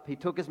stood up, he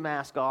took his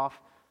mask off,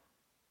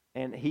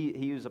 and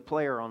he was a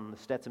player on the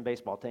Stetson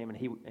baseball team,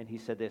 and he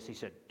said this, he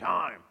said,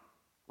 time,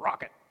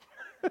 rocket.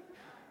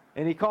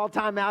 And he called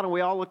timeout, and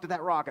we all looked at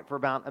that rocket for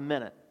about a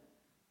minute.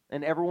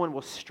 And everyone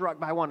was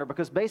struck by wonder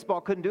because baseball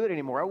couldn't do it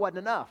anymore. It wasn't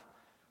enough.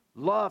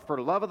 Love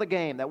of the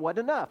game, that wasn't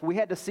enough.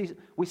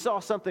 We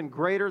saw something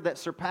greater that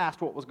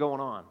surpassed what was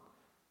going on.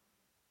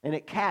 And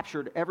it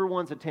captured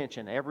everyone's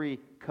attention, every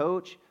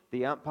coach,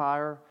 the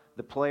umpire,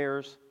 the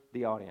players,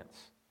 the audience.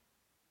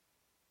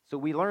 So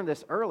we learned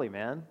this early,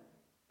 man.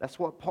 That's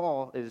what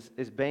Paul is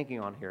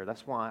banking on here.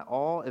 That's why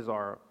awe is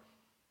our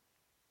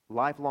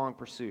lifelong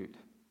pursuit.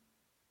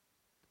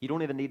 You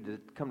don't even need to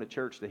come to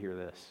church to hear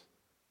this.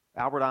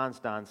 Albert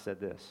Einstein said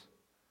this.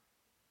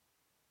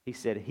 He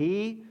said,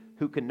 he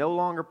who can no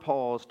longer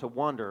pause to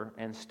wonder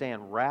and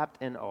stand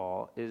wrapped in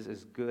awe is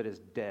as good as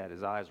dead.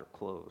 His eyes are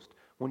closed.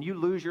 When you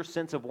lose your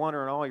sense of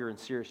wonder and awe, you're in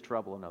serious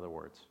trouble, in other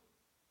words.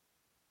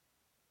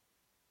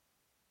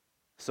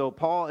 So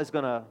Paul is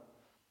going to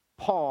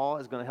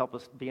help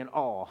us be in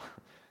awe.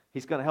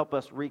 He's going to help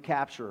us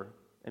recapture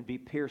and be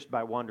pierced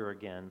by wonder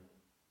again.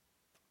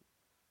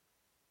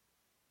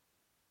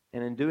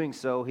 And in doing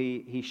so,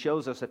 he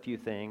shows us a few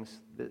things.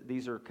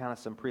 These are kind of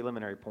some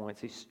preliminary points.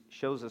 He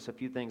shows us a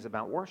few things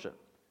about worship.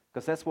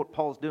 Because that's what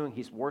Paul's doing.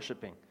 He's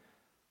worshiping.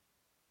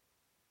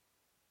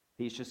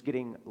 He's just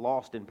getting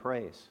lost in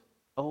praise.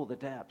 Oh, the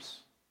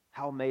depths.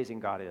 How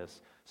amazing God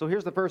is. So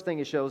here's the first thing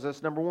he shows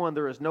us. Number one,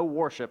 there is no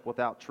worship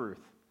without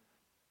truth.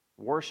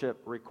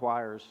 Worship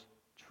requires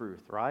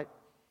truth, right?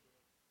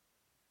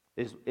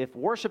 If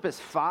worship is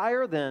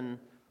fire, then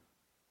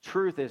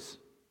truth is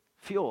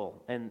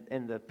fuel. And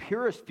the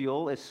purest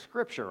fuel is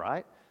Scripture,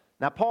 right?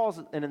 Now,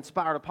 Paul's an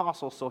inspired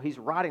apostle, so he's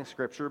writing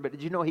Scripture. But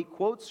did you know he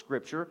quotes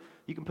Scripture?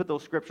 You can put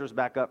those Scriptures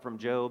back up from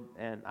Job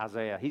and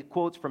Isaiah. He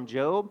quotes from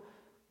Job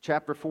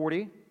chapter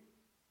 40.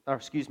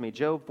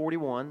 Job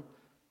 41,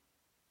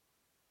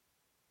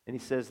 and he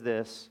says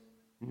this,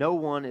 no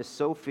one is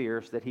so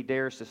fierce that he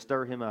dares to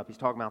stir him up. He's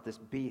talking about this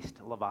beast,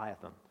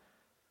 Leviathan.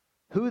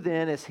 Who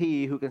then is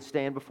he who can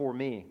stand before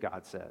me,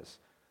 God says.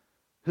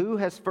 Who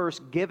has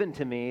first given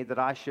to me that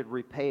I should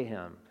repay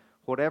him?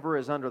 Whatever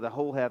is under the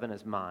whole heaven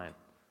is mine.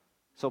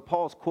 So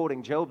Paul's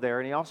quoting Job there,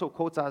 and he also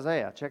quotes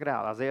Isaiah. Check it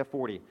out, Isaiah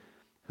 40.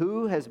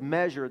 Who has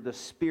measured the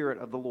Spirit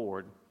of the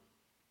Lord?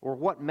 Or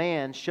what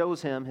man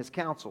shows him his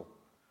counsel?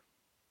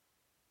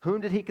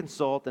 Whom did he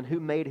consult, and who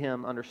made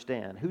him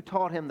understand? Who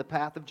taught him the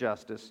path of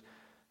justice,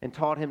 and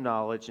taught him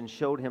knowledge, and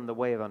showed him the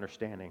way of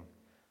understanding?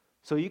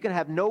 So you can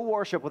have no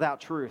worship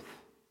without truth.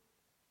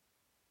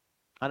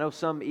 I know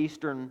some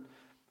Eastern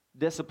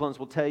disciplines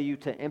will tell you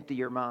to empty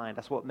your mind.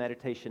 That's what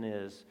meditation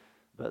is.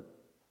 But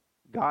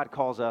God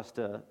calls us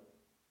to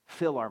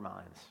fill our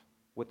minds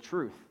with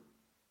truth.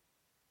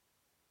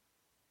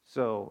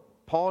 So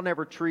Paul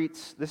never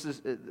treats, this is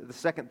the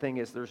second thing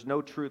is there's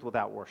no truth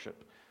without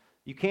worship.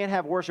 You can't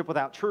have worship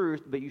without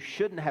truth, but you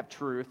shouldn't have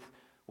truth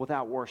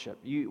without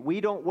worship.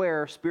 We don't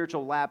wear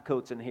spiritual lab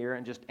coats in here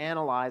and just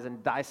analyze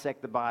and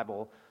dissect the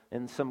Bible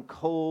in some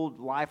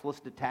cold, lifeless,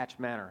 detached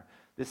manner.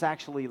 This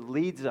actually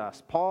leads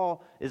us.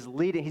 Paul is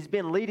leading, he's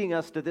been leading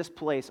us to this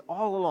place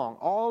all along.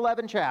 All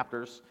 11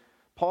 chapters,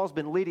 Paul's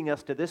been leading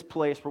us to this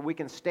place where we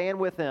can stand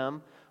with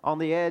him on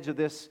the edge of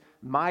this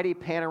mighty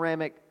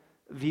panoramic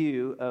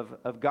view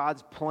of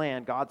God's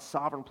plan, God's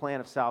sovereign plan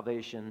of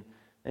salvation,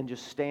 and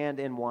just stand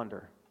in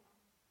wonder.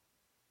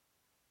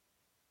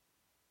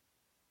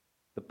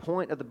 The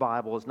point of the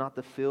Bible is not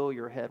to fill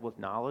your head with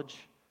knowledge,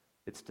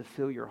 it's to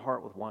fill your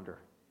heart with wonder.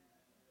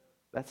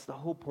 That's the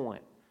whole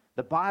point.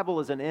 The Bible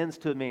is an ends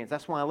to a means.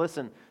 That's why,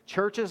 listen,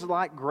 churches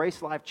like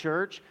GraceLife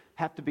Church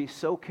have to be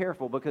so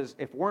careful, because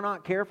if we're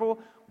not careful,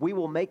 we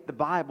will make the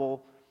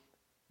Bible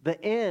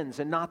the ends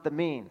and not the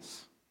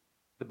means.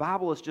 The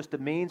Bible is just a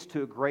means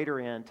to a greater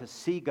end, to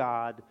see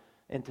God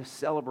and to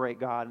celebrate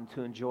God and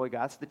to enjoy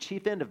God. It's the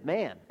chief end of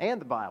man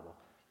and the Bible,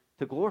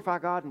 to glorify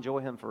God and enjoy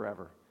Him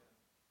forever.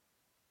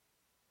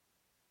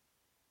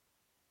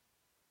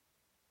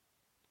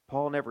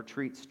 Paul never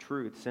treats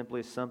truth simply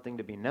as something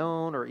to be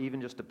known or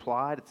even just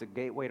applied. It's a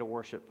gateway to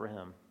worship for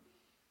him.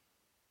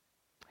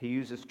 He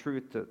uses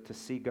truth to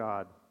see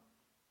God.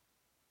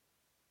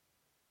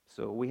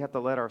 So we have to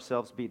let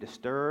ourselves be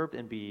disturbed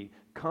and be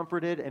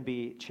comforted and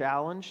be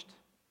challenged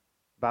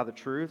by the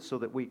truth so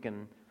that we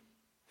can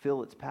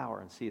feel its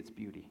power and see its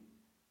beauty.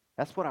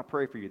 That's what I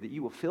pray for you, that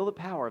you will feel the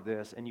power of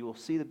this and you will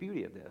see the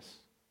beauty of this.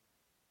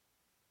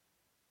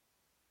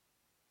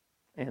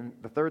 And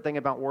the third thing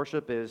about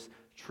worship is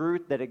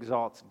truth that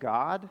exalts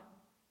God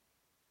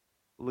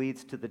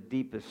leads to the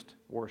deepest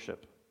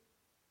worship.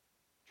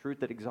 Truth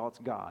that exalts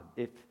God.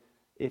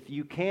 If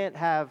you can't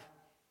have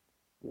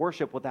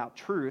worship without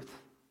truth,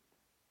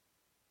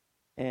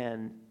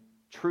 and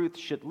truth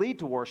should lead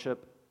to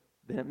worship,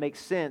 then it makes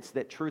sense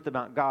that truth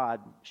about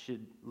God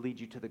should lead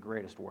you to the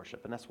greatest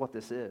worship. And that's what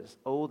this is.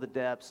 Oh, the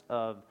depths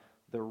of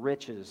the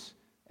riches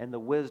and the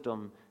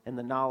wisdom and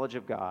the knowledge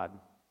of God.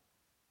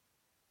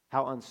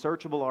 How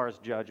unsearchable are His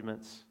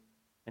judgments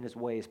and His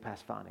ways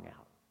past finding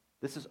out.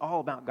 This is all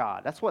about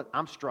God. That's what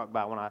I'm struck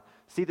by when I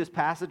see this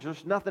passage.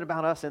 There's nothing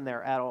about us in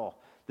there at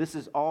all. This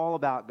is all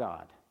about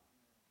God.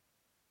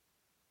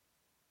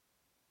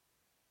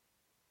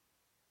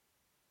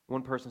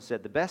 One person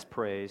said, the best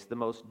praise, the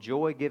most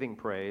joy-giving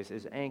praise,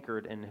 is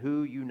anchored in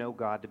who you know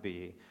God to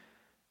be,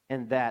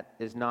 and that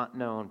is not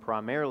known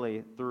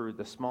primarily through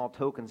the small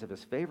tokens of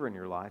His favor in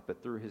your life,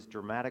 but through His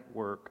dramatic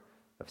work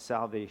of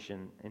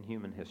salvation in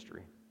human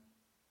history.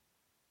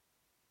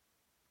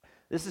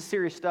 This is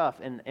serious stuff,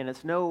 and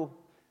it's no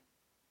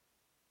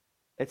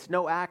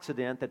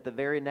accident that the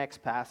very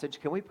next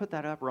passage, can we put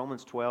that up,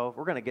 Romans 12?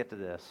 We're going to get to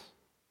this.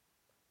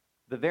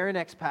 The very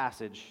next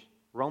passage,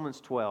 Romans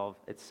 12,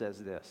 it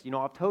says this. You know,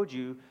 I've told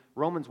you,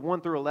 Romans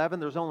 1 through 11,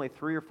 there's only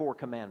 3 or 4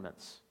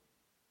 commandments.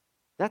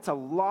 That's a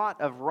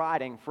lot of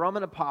writing from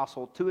an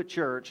apostle to a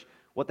church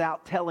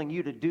without telling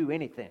you to do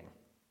anything,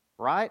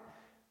 right?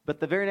 But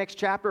the very next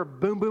chapter,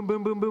 boom, boom,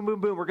 boom, boom, boom,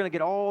 boom, boom, we're going to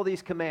get all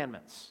these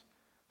commandments.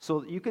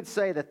 So you could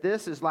say that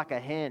this is like a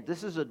hint.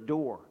 This is a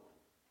door.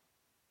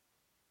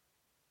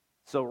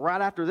 So right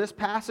after this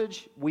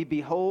passage, we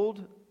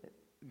behold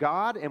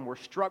God and we're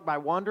struck by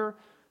wonder.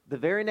 The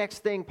very next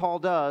thing Paul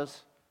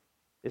does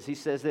is he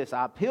says this,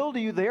 I appeal to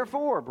you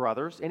therefore,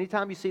 brothers.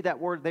 Anytime you see that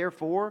word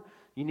therefore,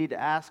 you need to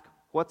ask,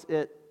 what's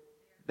it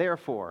there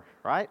for,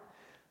 right?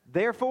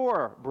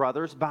 Therefore,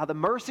 brothers, by the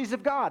mercies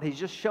of God, he's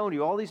just shown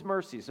you all these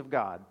mercies of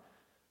God,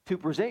 to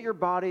present your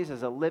bodies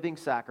as a living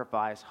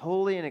sacrifice,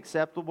 holy and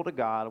acceptable to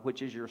God,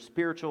 which is your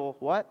spiritual,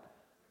 what?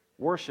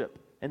 Worship.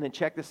 And then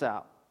check this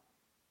out.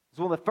 It's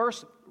one of the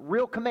first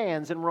real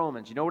commands in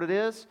Romans. You know what it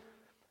is?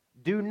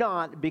 Do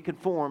not be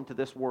conformed to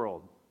this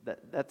world.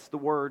 That's the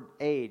word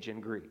age in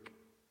Greek.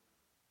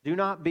 Do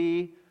not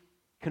be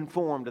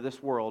conformed to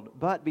this world,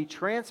 but be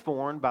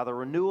transformed by the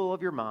renewal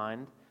of your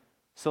mind,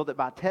 so that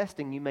by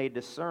testing you may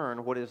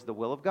discern what is the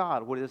will of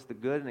God, what is the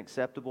good and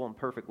acceptable and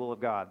perfect will of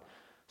God.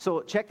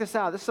 So check this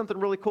out. This is something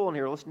really cool in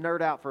here. Let's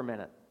nerd out for a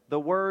minute. The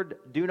word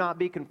do not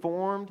be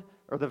conformed,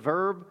 or the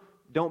verb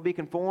don't be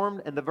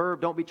conformed, and the verb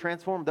don't be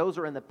transformed, those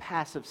are in the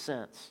passive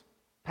sense,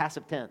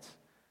 passive tense.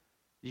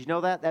 Did you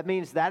know that? That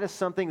means that is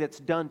something that's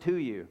done to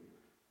you.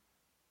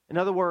 In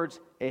other words,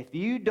 if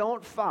you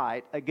don't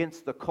fight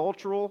against the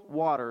cultural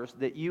waters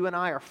that you and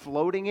I are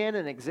floating in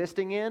and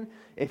existing in,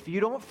 if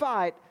you don't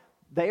fight,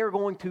 they are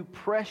going to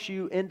press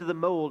you into the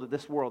mold of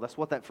this world. That's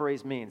what that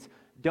phrase means.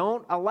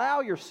 Don't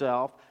allow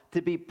yourself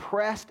to be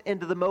pressed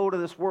into the mold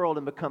of this world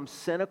and become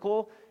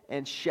cynical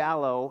and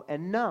shallow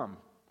and numb.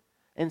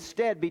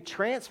 Instead, be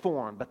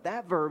transformed. But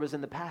that verb is in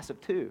the passive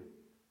too.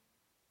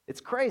 It's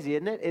crazy,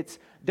 isn't it? It's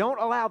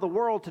don't allow the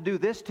world to do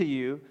this to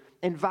you.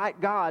 Invite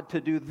God to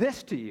do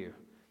this to you.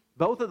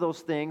 Both of those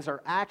things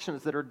are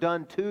actions that are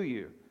done to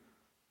you.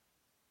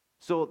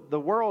 So the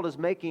world is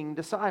making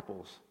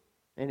disciples.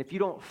 And if you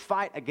don't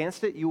fight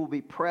against it, you will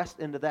be pressed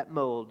into that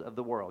mold of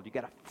the world. You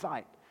got to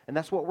fight. And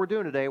that's what we're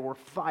doing today. We're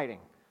fighting.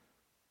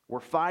 We're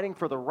fighting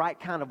for the right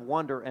kind of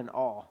wonder and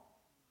awe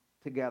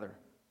together.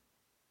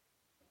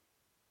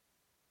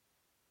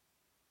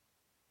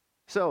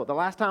 So the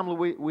last time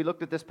we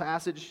looked at this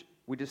passage,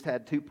 we just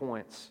had 2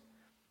 points.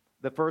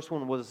 The first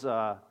one was,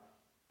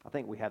 I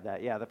think we have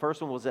that. Yeah, the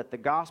first one was that the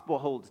gospel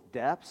holds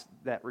depths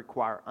that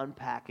require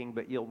unpacking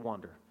but yield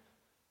wonder.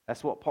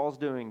 That's what Paul's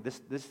doing.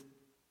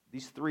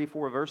 These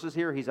 3-4 verses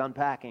here, he's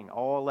unpacking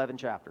all 11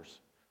 chapters.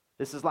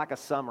 This is like a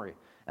summary.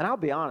 And I'll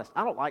be honest,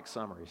 I don't like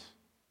summaries.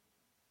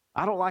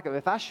 I don't like it.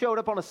 If I showed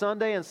up on a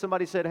Sunday and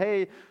somebody said,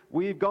 hey,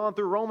 we've gone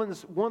through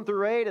Romans 1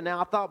 through 8, and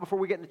now I thought before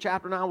we get into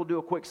chapter 9, we'll do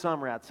a quick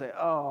summary, I'd say,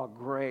 oh,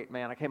 great,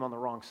 man, I came on the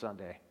wrong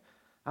Sunday.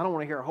 I don't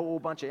want to hear a whole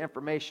bunch of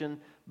information.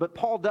 But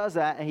Paul does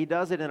that, and he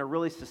does it in a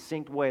really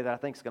succinct way that I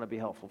think is going to be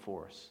helpful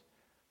for us.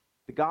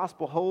 The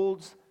gospel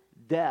holds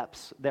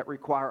depths that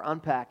require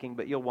unpacking,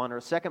 but you'll wonder.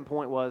 A second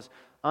point was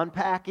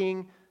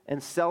unpacking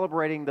and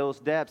celebrating those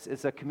depths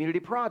is a community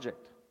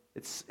project.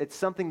 It's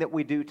something that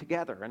we do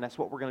together, and that's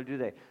what we're going to do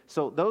today.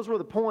 So those were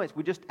the points.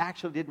 We just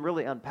actually didn't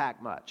really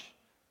unpack much.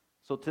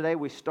 So today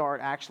we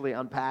start actually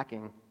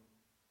unpacking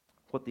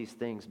what these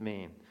things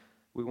mean.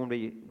 We want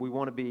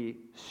to be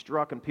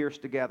struck and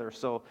pierced together.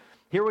 So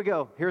here we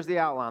go. Here's the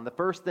outline. The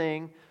first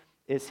thing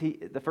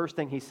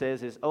he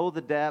says is, oh,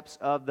 the depths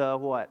of the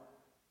what?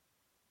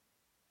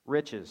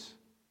 Riches.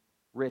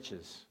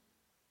 Riches.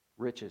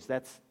 Riches.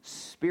 That's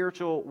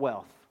spiritual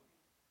wealth.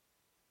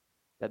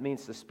 That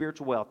means the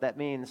spiritual wealth. That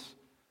means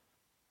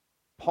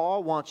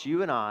Paul wants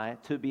you and I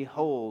to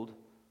behold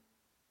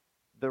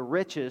the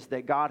riches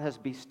that God has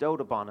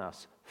bestowed upon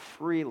us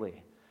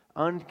freely,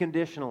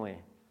 unconditionally,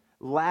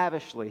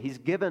 lavishly. He's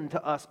given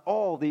to us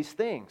all these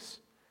things.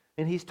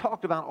 And he's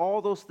talked about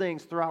all those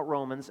things throughout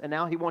Romans, and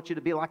now he wants you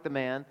to be like the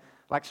man,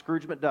 like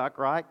Scrooge McDuck,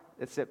 right?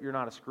 Except you're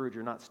not a Scrooge,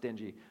 you're not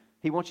stingy.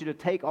 He wants you to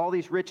take all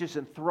these riches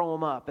and throw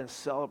them up and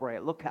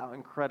celebrate. Look how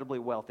incredibly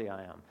wealthy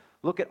I am.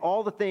 Look at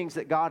all the things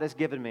that God has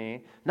given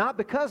me, not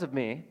because of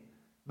me,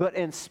 but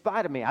in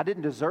spite of me. I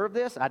didn't deserve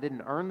this. I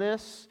didn't earn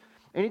this.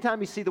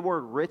 Anytime you see the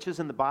word riches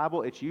in the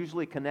Bible, it's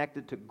usually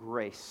connected to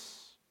grace.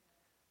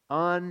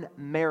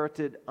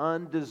 Unmerited,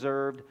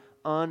 undeserved,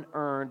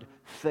 unearned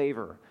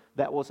favor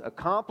that was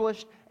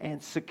accomplished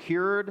and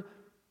secured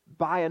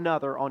by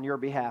another on your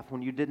behalf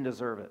when you didn't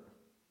deserve it.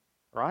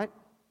 Right?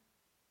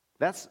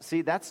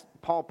 That's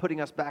Paul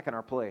putting us back in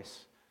our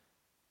place.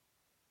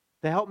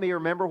 To help me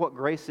remember what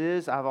grace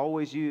is, I've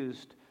always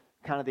used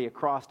kind of the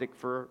acrostic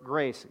for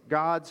grace.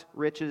 God's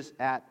riches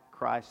at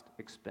Christ's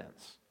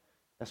expense.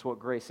 That's what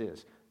grace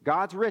is.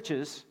 God's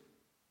riches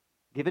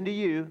given to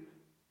you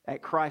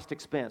at Christ's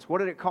expense. What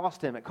did it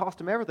cost him? It cost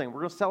him everything.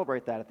 We're going to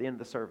celebrate that at the end of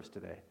the service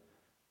today.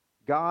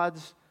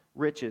 God's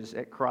riches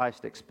at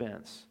Christ's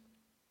expense.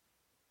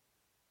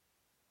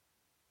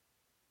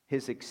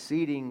 His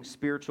exceeding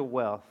spiritual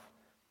wealth.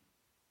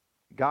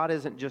 God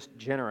isn't just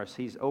generous.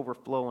 He's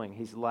overflowing.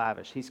 He's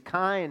lavish. He's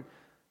kind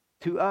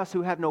to us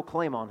who have no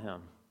claim on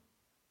him.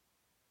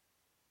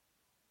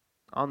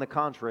 On the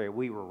contrary,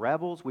 we were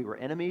rebels. We were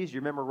enemies. You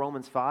remember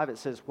Romans 5? It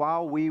says,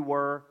 while we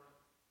were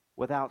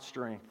without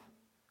strength,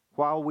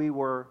 while we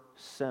were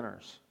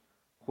sinners,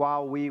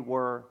 while we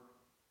were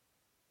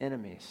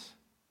enemies.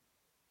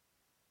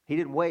 He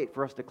didn't wait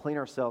for us to clean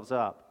ourselves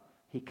up.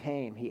 He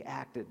came. He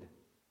acted.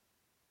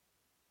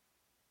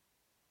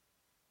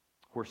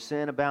 Where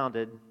sin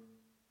abounded,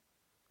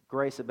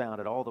 grace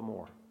abounded all the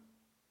more.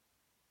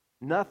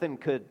 Nothing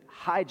could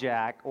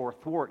hijack or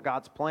thwart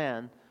God's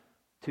plan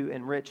to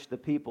enrich the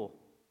people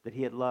that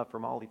he had loved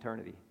from all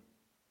eternity.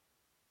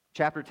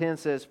 Chapter 10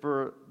 says,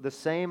 For the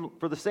same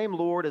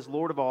Lord is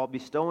Lord of all,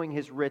 bestowing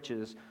his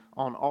riches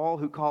on all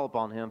who call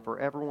upon him, for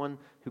everyone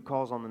who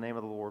calls on the name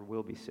of the Lord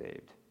will be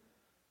saved.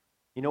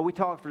 You know, we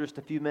talked for just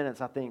a few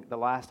minutes, I think, the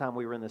last time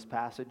we were in this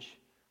passage.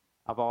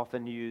 I've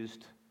often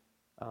used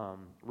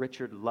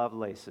Richard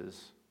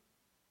Lovelace's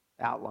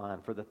outline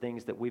for the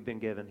things that we've been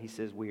given. He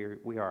says we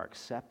are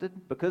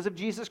accepted. Because of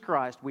Jesus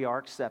Christ, we are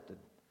accepted.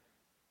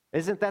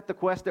 Isn't that the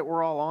quest that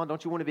we're all on?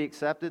 Don't you want to be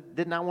accepted?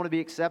 Didn't I want to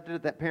be accepted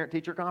at that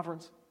parent-teacher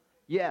conference?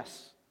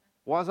 Yes.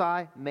 Was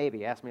I?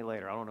 Maybe. Ask me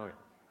later. I don't know.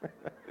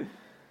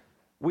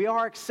 We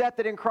are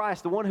accepted in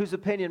Christ, the one whose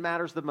opinion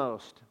matters the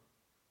most.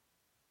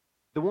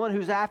 The one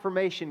whose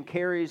affirmation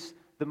carries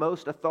the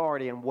most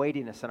authority and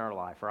weightiness in our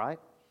life, right?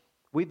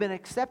 We've been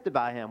accepted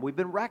by him. We've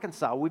been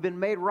reconciled. We've been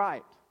made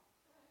right.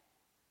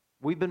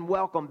 We've been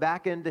welcomed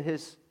back into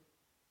His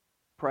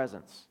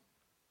presence.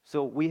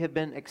 So we have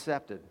been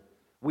accepted.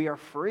 We are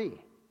free.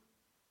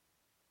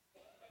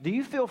 Do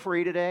you feel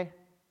free today?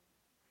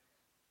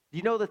 Do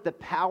you know that the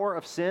power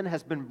of sin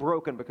has been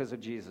broken because of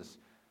Jesus?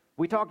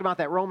 We talked about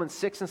that, Romans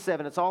 6 and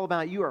 7. It's all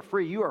about you are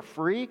free. You are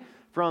free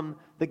from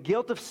the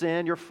guilt of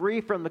sin. You're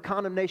free from the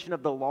condemnation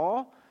of the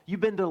law.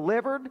 You've been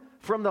delivered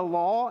from the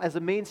law as a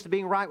means to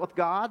being right with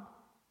God.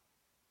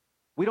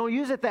 We don't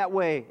use it that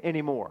way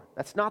anymore.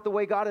 That's not the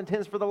way God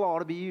intends for the law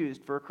to be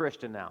used for a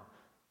Christian now.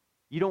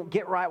 You don't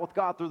get right with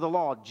God through the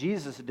law.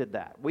 Jesus did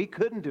that. We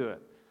couldn't do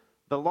it.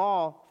 The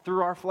law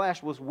through our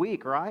flesh was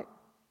weak, right?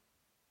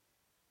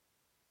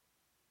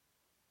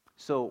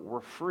 So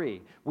we're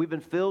free. We've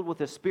been filled with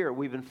the Spirit.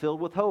 We've been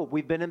filled with hope.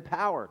 We've been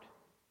empowered.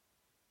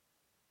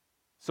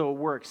 So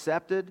we're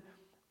accepted.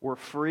 We're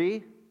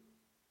free.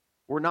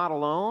 We're not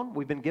alone.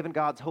 We've been given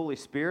God's Holy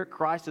Spirit.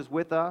 Christ is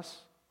with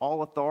us.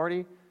 All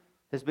authority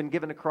has been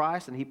given to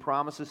Christ, and He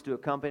promises to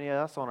accompany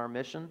us on our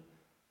mission.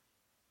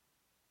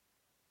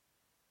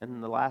 And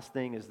then the last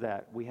thing is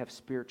that we have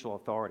spiritual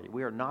authority.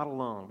 We are not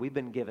alone. We've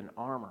been given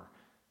armor.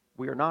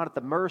 We are not at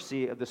the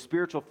mercy of the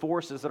spiritual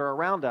forces that are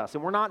around us,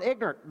 and we're not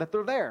ignorant that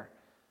they're there.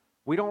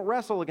 We don't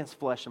wrestle against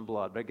flesh and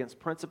blood, but against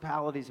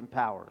principalities and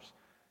powers.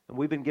 And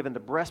we've been given the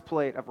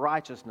breastplate of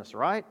righteousness,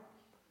 right?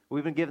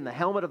 We've been given the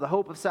helmet of the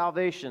hope of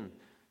salvation.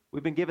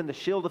 We've been given the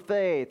shield of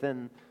faith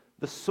and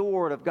the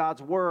sword of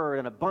God's word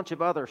and a bunch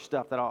of other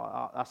stuff that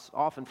I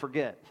often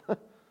forget.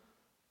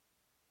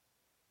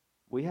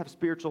 We have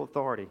spiritual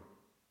authority.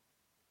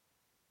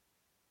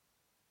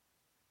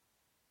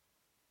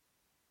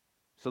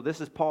 So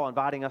this is Paul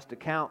inviting us to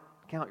count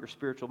your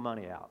spiritual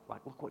money out.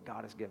 Like, look what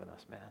God has given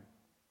us, man.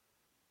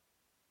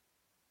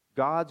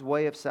 God's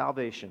way of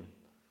salvation.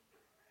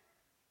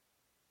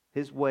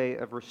 His way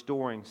of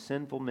restoring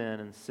sinful men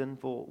and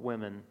sinful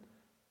women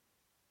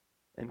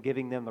and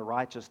giving them the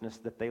righteousness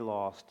that they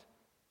lost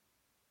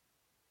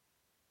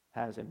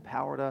has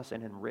empowered us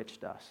and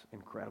enriched us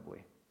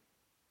incredibly.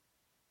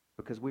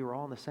 Because we were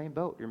all in the same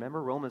boat. You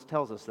remember? Romans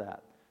tells us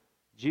that.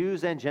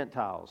 Jews and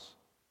Gentiles.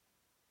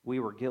 We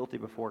were guilty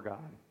before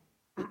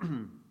God.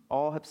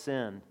 All have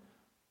sinned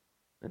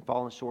and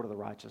fallen short of the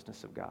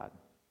righteousness of God.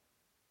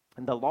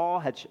 And the law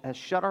has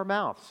shut our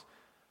mouths.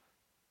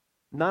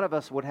 None of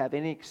us would have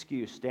any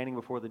excuse standing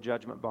before the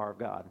judgment bar of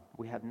God.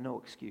 We have no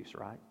excuse,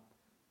 right?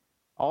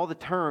 All the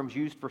terms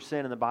used for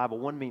sin in the Bible,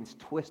 one means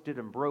twisted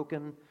and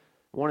broken.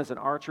 One is an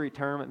archery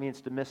term. It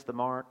means to miss the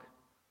mark.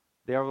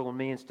 The other one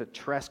means to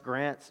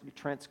transgress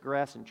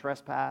and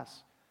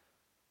trespass.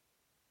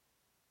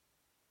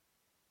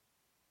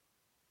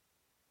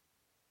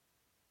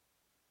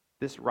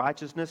 This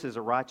righteousness is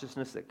a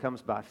righteousness that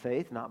comes by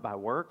faith, not by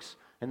works.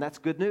 And that's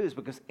good news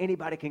because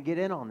anybody can get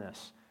in on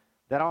this.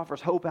 That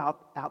offers hope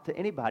out to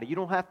anybody. You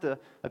don't have to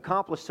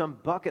accomplish some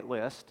bucket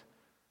list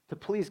to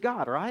please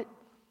God, right?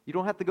 You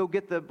don't have to go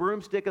get the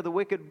broomstick of the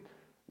wicked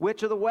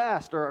witch of the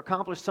West or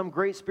accomplish some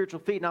great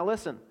spiritual feat. Now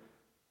listen,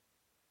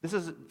 this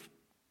is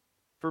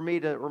for me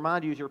to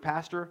remind you as your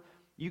pastor.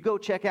 You go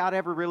check out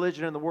every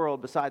religion in the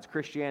world besides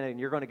Christianity, and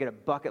you're going to get a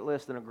bucket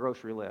list and a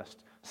grocery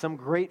list. Some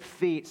great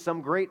feat,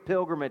 some great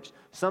pilgrimage,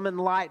 some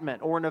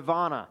enlightenment or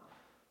nirvana,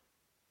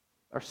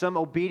 or some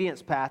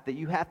obedience path that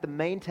you have to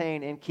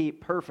maintain and keep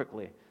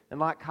perfectly. And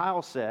like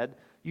Kyle said,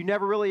 you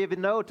never really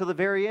even know till the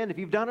very end if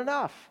you've done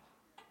enough.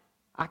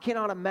 I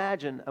cannot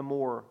imagine a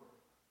more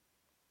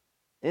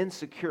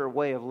insecure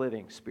way of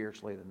living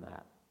spiritually than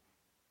that.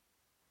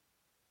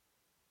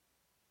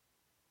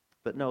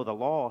 But no, the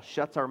law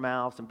shuts our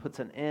mouths and puts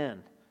an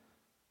end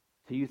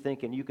to you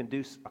thinking you can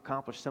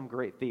accomplish some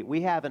great feat.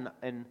 We have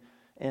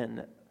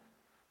a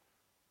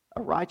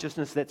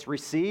righteousness that's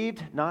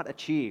received, not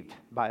achieved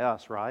by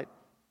us, right?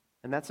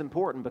 And that's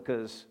important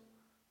because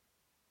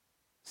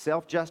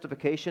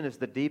self-justification is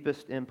the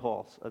deepest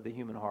impulse of the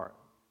human heart.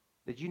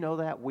 Did you know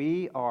that?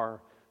 We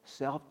are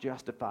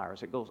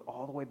self-justifiers. It goes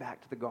all the way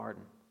back to the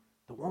garden.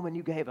 The woman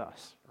you gave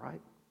us,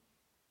 right?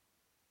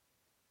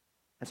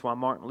 That's why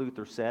Martin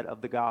Luther said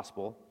of the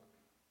gospel,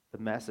 the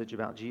message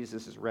about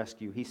Jesus'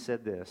 rescue, he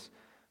said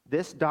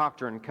this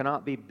doctrine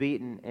cannot be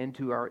beaten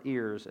into our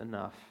ears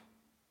enough.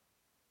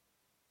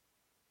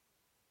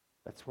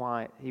 That's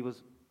why he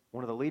was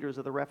one of the leaders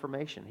of the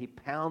Reformation. He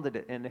pounded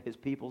it into his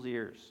people's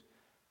ears.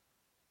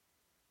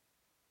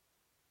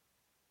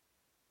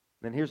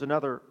 Then here's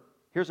another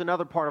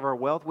part of our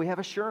wealth. We have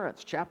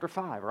assurance, chapter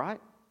 5,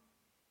 right?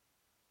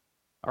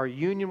 Our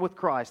union with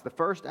Christ. The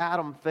first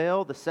Adam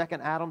failed. The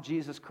second Adam,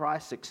 Jesus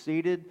Christ,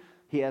 succeeded.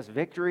 He has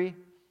victory.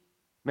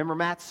 Remember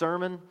Matt's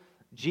sermon?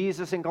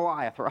 Jesus and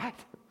Goliath, right?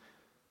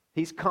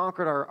 He's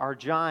conquered our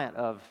giant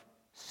of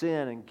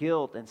sin and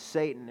guilt and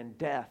Satan and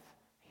death.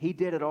 He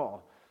did it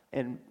all.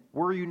 And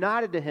we're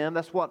united to him.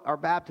 That's what our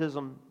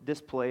baptism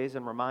displays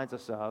and reminds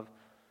us of.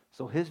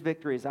 So his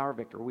victory is our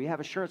victory. We have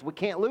assurance. We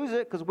can't lose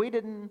it because we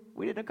didn't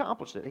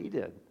accomplish it. He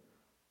did.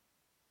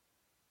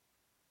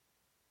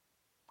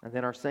 And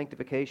then our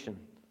sanctification.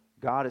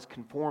 God is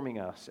conforming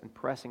us and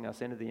pressing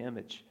us into the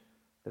image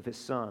of his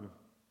Son.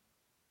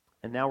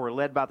 And now we're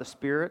led by the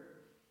Spirit.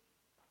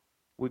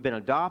 We've been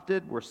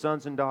adopted. We're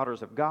sons and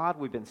daughters of God.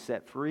 We've been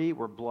set free.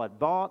 We're blood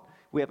bought.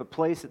 We have a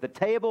place at the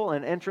table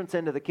and entrance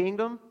into the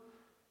kingdom.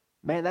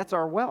 Man, that's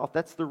our wealth.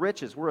 That's the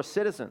riches. We're a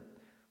citizen.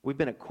 We've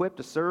been equipped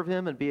to serve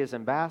him and be his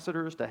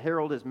ambassadors, to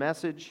herald his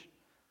message,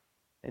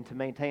 and to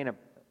maintain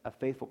a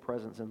faithful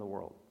presence in the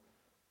world.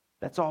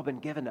 That's all been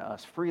given to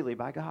us freely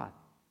by God.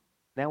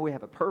 Now we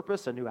have a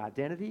purpose, a new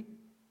identity.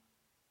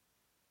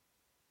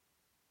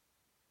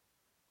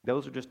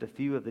 Those are just a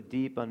few of the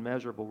deep,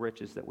 unmeasurable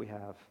riches that we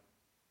have.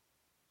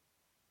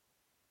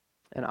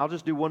 And I'll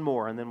just do one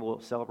more, and then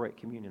we'll celebrate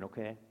communion,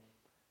 okay?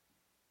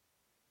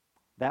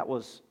 That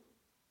was,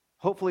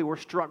 hopefully we're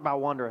struck by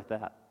wonder at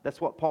that.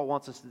 That's what Paul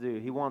wants us to do.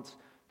 He wants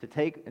to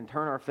take and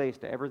turn our face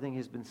to everything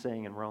he's been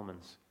saying in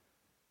Romans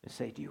and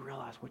say, do you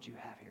realize what you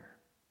have here?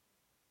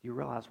 Do you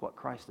realize what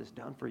Christ has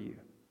done for you?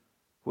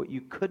 What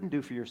you couldn't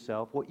do for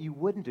yourself, what you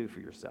wouldn't do for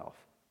yourself.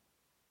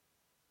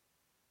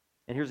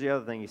 And here's the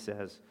other thing he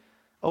says.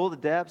 Oh, the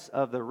depths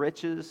of the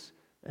riches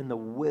and the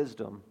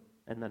wisdom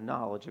and the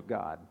knowledge of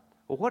God.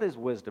 Well, what is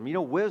wisdom? You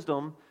know,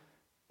 wisdom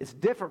is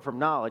different from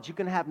knowledge. You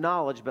can have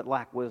knowledge but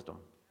lack wisdom.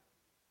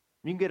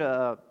 You can get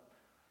a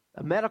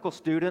medical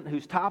student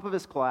who's top of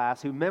his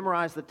class, who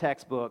memorized the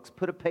textbooks,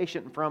 put a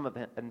patient in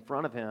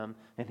front of him,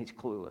 and he's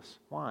clueless.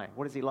 Why?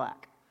 What does he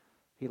lack?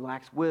 He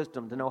lacks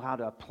wisdom to know how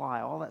to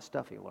apply all that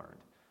stuff he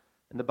learned.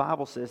 And the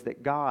Bible says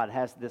that God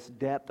has this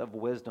depth of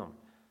wisdom.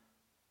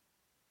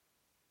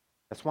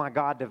 That's why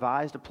God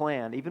devised a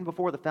plan. Even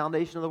before the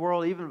foundation of the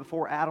world, even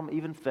before Adam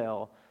even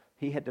fell,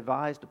 he had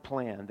devised a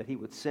plan that he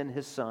would send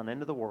his son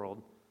into the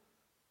world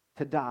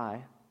to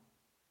die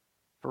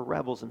for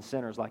rebels and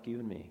sinners like you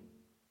and me.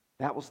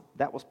 That was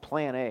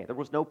plan A. There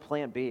was no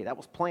plan B. That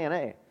was plan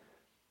A.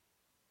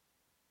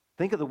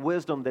 Think of the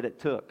wisdom that it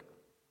took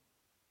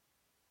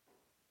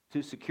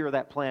to secure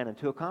that plan and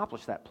to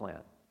accomplish that plan.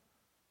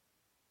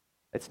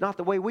 It's not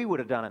the way we would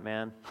have done it,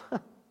 man.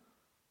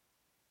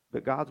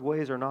 But God's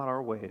ways are not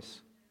our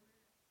ways.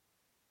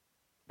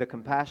 The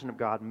compassion of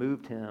God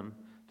moved him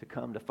to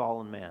come to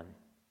fallen man,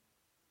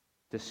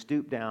 to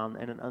stoop down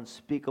in an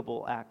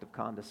unspeakable act of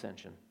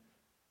condescension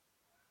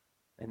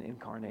and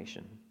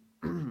incarnation.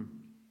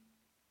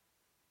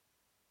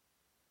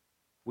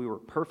 We were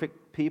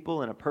perfect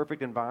people in a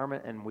perfect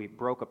environment, and we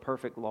broke a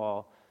perfect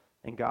law,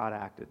 and God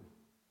acted.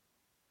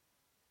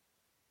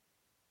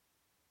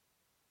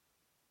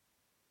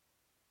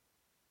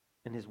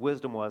 And his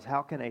wisdom was,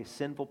 how can a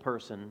sinful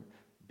person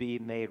be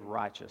made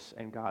righteous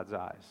in God's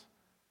eyes?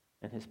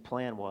 And his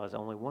plan was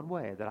only one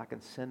way, that I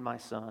can send my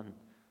son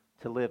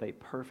to live a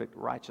perfect,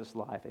 righteous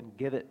life and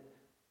give it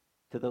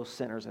to those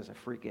sinners as a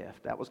free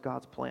gift. That was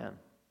God's plan.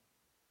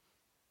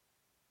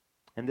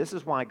 And this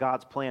is why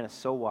God's plan is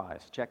so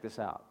wise. Check this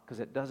out, because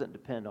it doesn't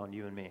depend on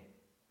you and me.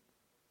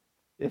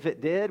 If it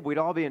did, we'd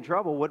all be in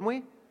trouble, wouldn't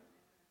we?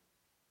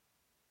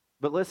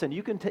 But listen,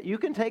 you can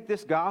take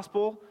this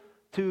gospel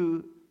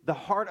to the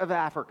heart of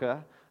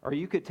Africa, or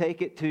you could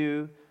take it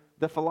to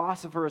the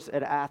philosophers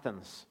at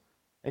Athens,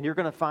 and you're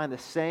going to find the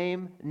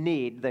same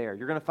need there.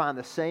 You're going to find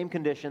the same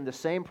condition, the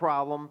same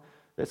problem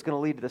that's going to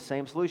lead to the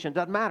same solution. It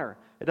doesn't matter.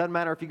 It doesn't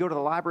matter if you go to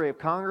the Library of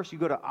Congress, you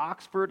go to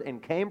Oxford and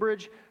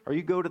Cambridge, or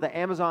you go to the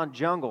Amazon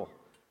jungle.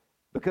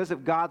 Because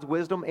of God's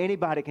wisdom,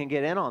 anybody can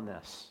get in on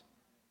this.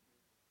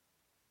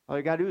 All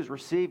you got to do is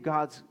receive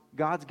God's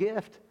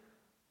gift.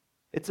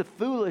 It's a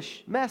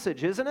foolish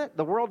message, isn't it?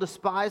 The world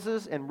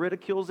despises and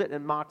ridicules it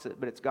and mocks it,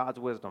 but it's God's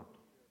wisdom.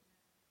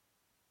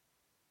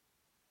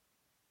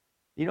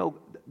 You know,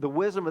 the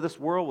wisdom of this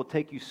world will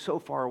take you so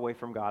far away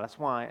from God. That's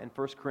why in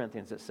 1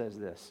 Corinthians it says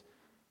this.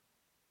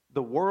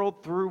 The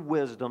world through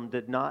wisdom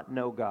did not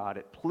know God.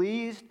 It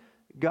pleased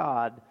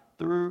God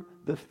through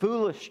the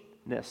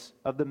foolishness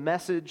of the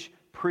message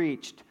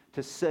preached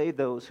to save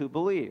those who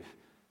believe.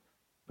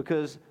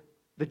 Because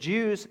the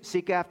Jews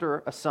seek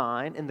after a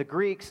sign, and the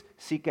Greeks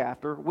seek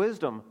after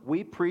wisdom.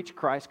 We preach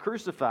Christ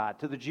crucified.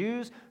 To the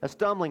Jews, a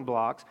stumbling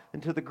block,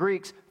 and to the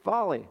Greeks,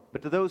 folly.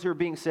 But to those who are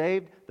being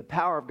saved, the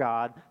power of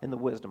God and the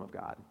wisdom of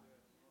God.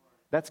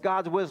 That's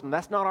God's wisdom.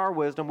 That's not our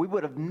wisdom. We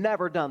would have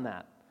never done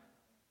that.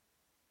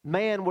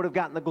 Man would have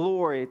gotten the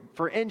glory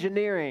for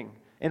engineering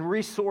and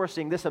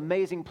resourcing this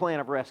amazing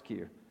plan of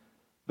rescue.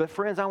 But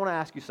friends, I want to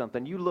ask you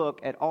something. You look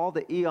at all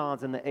the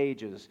eons and the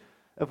ages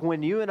of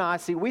when you and I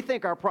see, we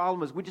think our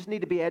problem is we just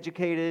need to be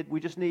educated, we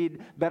just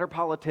need better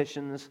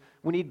politicians,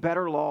 we need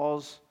better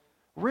laws.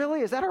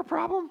 Really? Is that our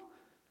problem?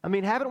 I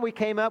mean, haven't we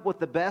came up with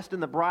the best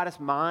and the brightest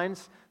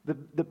minds, the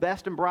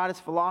best and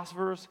brightest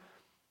philosophers,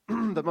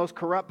 the most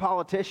corrupt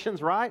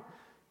politicians, right?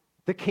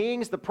 The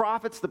kings, the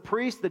prophets, the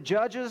priests, the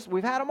judges,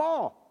 we've had them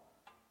all.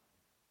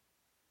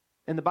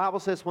 And the Bible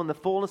says when the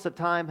fullness of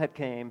time had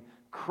came,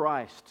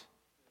 Christ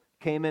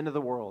came into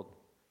the world.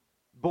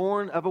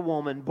 Born of a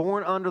woman,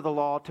 born under the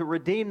law, to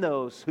redeem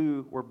those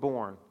who were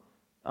born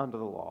under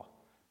the law.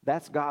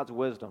 That's God's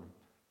wisdom.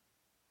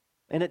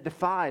 And it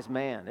defies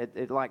man.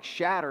 It like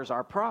shatters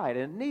our pride,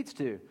 and it needs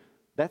to.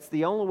 That's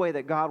the only way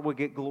that God will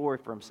get glory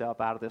for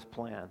himself out of this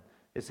plan,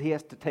 is he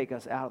has to take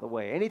us out of the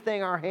way.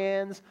 Anything our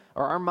hands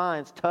or our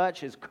minds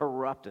touch is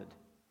corrupted.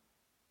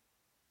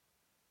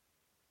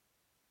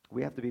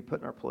 We have to be put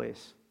in our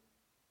place.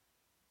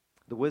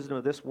 The wisdom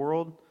of this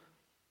world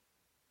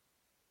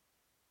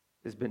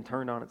has been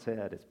turned on its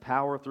head. It's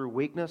power through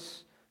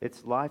weakness.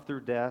 It's life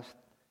through death.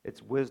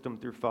 It's wisdom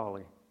through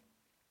folly.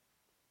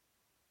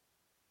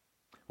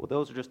 Well,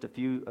 those are just a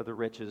few of the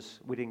riches.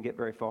 We didn't get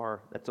very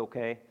far. That's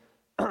okay.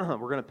 We're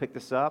going to pick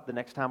this up the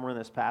next time we're in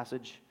this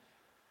passage.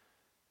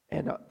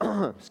 And,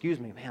 excuse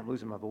me, man, I'm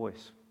losing my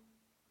voice.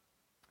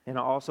 And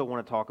I also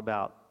want to talk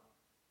about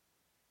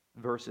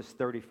verses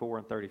 34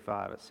 and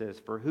 35. It says,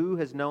 "For who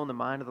has known the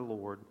mind of the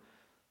Lord,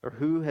 or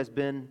who has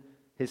been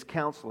his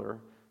counselor,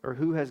 or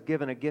who has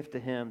given a gift to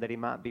him that he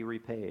might be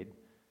repaid?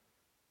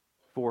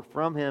 For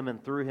from him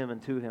and through him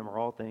and to him are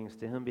all things.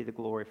 To him be the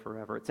glory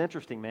forever." It's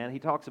interesting, man. He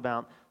talks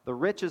about the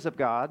riches of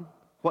God,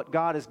 what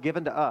God has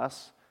given to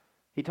us.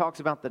 He talks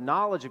about the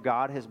knowledge of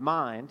God, his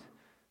mind.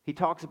 He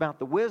talks about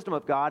the wisdom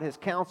of God, his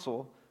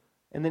counsel.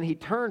 And then he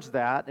turns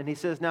that and he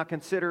says, now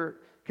consider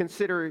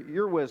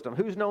your wisdom.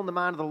 Who's known the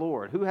mind of the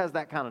Lord? Who has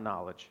that kind of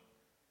knowledge?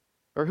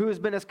 Or who has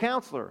been his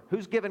counselor?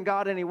 Who's given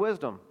God any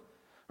wisdom?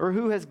 Or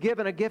who has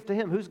given a gift to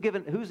him?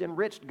 Who's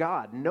enriched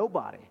God?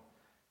 Nobody.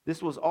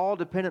 This was all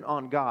dependent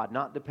on God,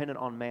 not dependent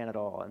on man at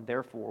all. And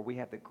therefore, we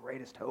have the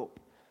greatest hope.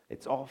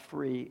 It's all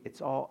free.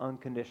 It's all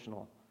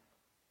unconditional.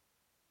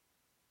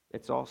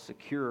 It's all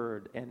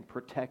secured and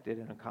protected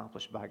and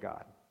accomplished by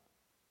God.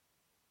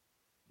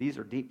 These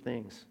are deep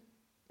things,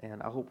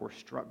 and I hope we're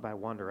struck by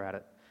wonder at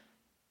it.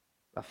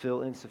 I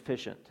feel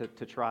insufficient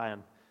to try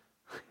and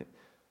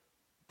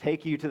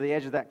take you to the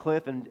edge of that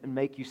cliff and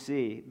make you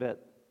see,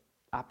 but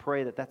I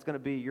pray that that's going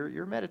to be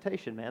your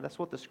meditation, man. That's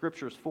what the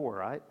Scripture is for,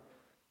 right?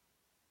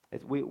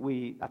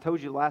 I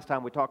told you last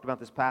time we talked about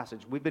this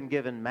passage. We've been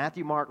given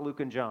Matthew, Mark,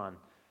 Luke, and John,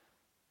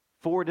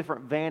 4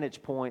 different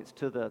vantage points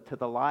to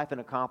the life and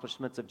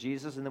accomplishments of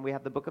Jesus, and then we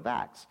have the book of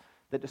Acts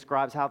that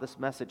describes how this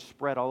message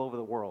spread all over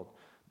the world.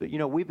 But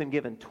we've been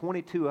given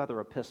 22 other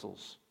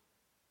epistles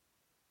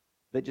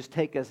that just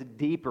take us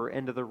deeper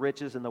into the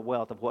riches and the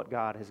wealth of what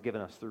God has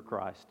given us through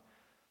Christ.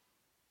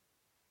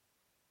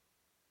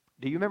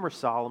 Do you remember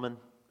Solomon?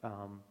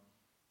 I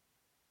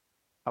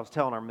was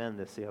telling our men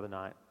this the other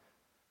night.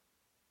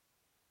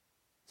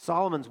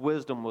 Solomon's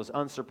wisdom was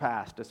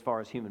unsurpassed as far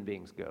as human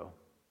beings go.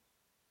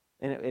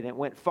 And it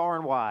went far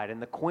and wide.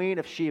 And the Queen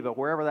of Sheba,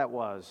 wherever that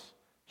was,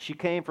 she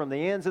came from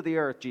the ends of the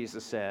earth,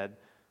 Jesus said,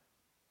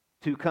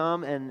 to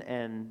come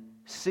and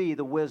see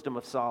the wisdom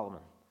of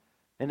Solomon.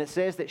 And it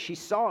says that she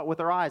saw it with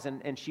her eyes,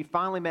 and she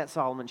finally met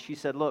Solomon. She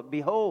said, look,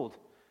 behold.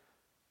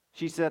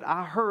 She said,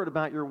 I heard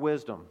about your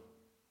wisdom.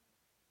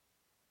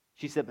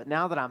 She said, but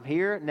now that I'm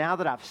here, now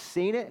that I've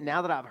seen it,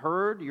 now that I've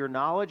heard your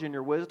knowledge and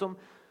your wisdom,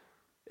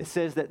 it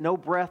says that no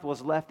breath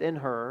was left in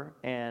her,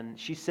 and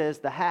she says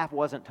the half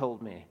wasn't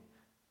told me.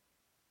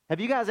 Have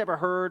you guys ever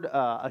heard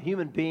a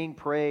human being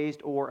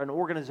praised, or an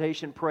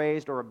organization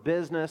praised, or a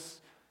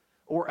business,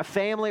 or a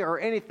family, or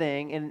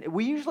anything? And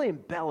we usually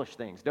embellish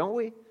things, don't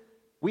we?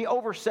 We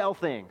oversell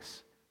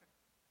things.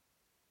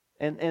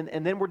 And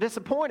then we're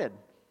disappointed.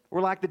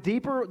 We're like, the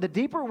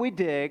deeper we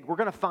dig, we're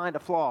going to find a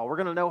flaw. We're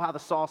going to know how the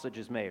sausage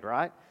is made,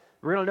 right?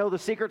 We're going to know the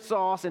secret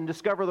sauce and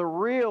discover the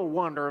real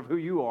wonder of who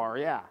you are,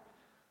 yeah.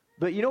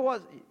 But you know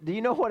what? Do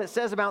you know what it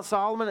says about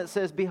Solomon? It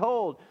says,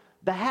 behold,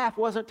 the half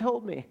wasn't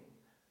told me.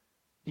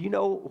 Do you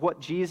know what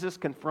Jesus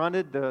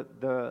confronted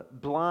the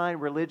blind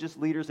religious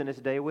leaders in his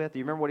day with? Do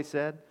you remember what he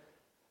said?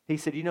 He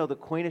said, the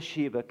Queen of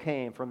Sheba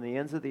came from the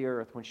ends of the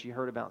earth when she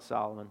heard about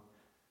Solomon.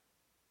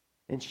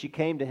 And she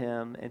came to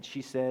him and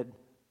she said,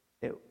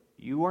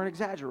 you weren't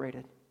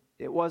exaggerated.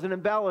 It wasn't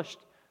embellished.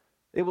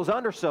 It was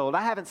undersold.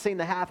 I haven't seen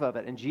the half of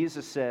it. And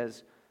Jesus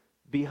says,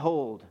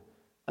 behold,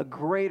 a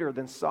greater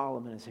than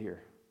Solomon is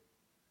here.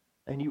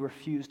 And you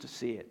refuse to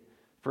see it.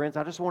 Friends,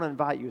 I just want to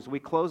invite you as we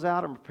close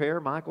out and prepare,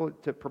 Michael,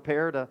 to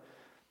prepare to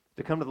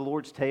come to the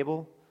Lord's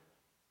table.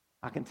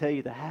 I can tell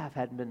you the half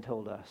hadn't been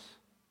told us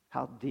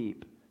how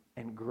deep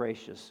and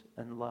gracious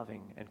and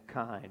loving and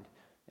kind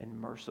and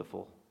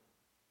merciful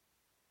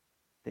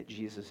that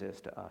Jesus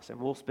is to us. And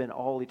we'll spend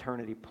all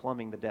eternity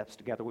plumbing the depths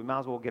together. We might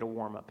as well get a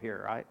warm up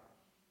here, right?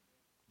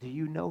 Do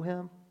you know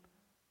him?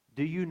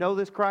 Do you know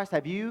this Christ?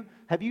 Have you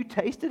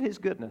tasted his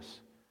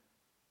goodness?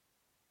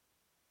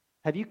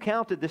 Have you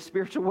counted the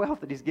spiritual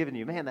wealth that he's given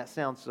you? Man, that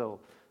sounds so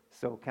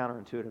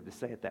counterintuitive to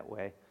say it that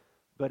way.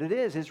 But it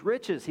is his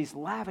riches. He's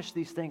lavished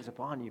these things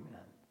upon you, man.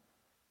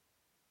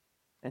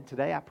 And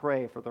today I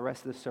pray for the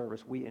rest of the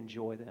service we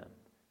enjoy them.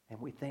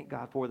 And we thank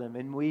God for them.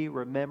 And we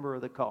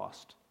remember the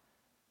cost.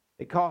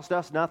 It cost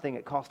us nothing.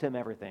 It cost him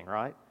everything,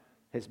 right?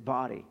 His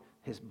body,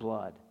 his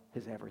blood,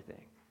 his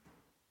everything.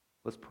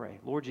 Let's pray.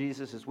 Lord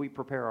Jesus, as we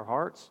prepare our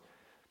hearts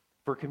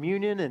for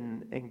communion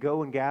and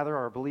go and gather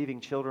our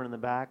believing children in the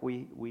back,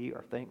 we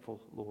are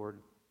thankful, Lord.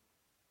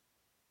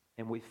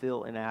 And we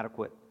feel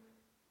inadequate.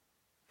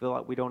 Feel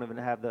like we don't even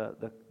have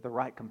the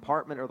right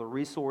compartment or the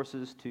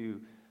resources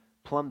to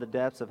plumb the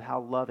depths of how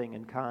loving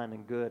and kind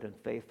and good and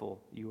faithful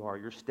you are.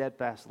 Your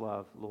steadfast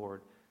love,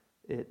 Lord,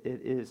 it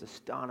is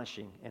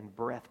astonishing and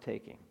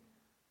breathtaking.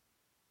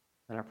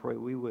 And I pray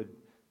we would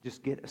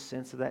just get a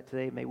sense of that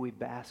today. May we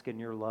bask in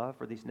your love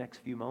for these next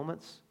few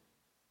moments.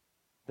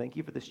 Thank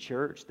you for this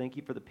church. Thank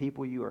you for the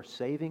people you are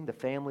saving, the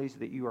families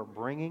that you are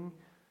bringing,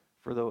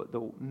 for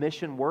the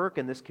mission work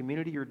and this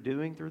community you're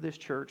doing through this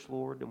church,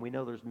 Lord. And we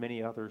know there's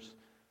many others.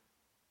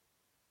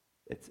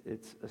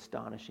 It's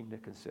astonishing to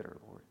consider,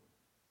 Lord.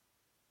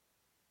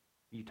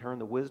 You turn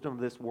the wisdom of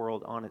this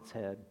world on its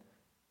head.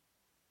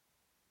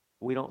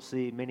 We don't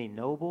see many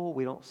noble.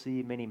 We don't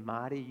see many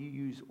mighty. You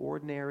use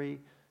ordinary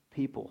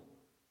people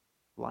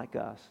like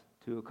us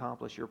to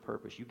accomplish your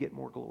purpose. You get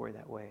more glory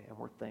that way, and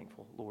we're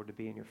thankful, Lord, to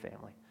be in your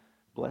family.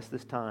 Bless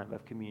this time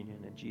of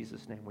communion. In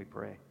Jesus' name we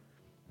pray.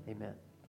 Amen.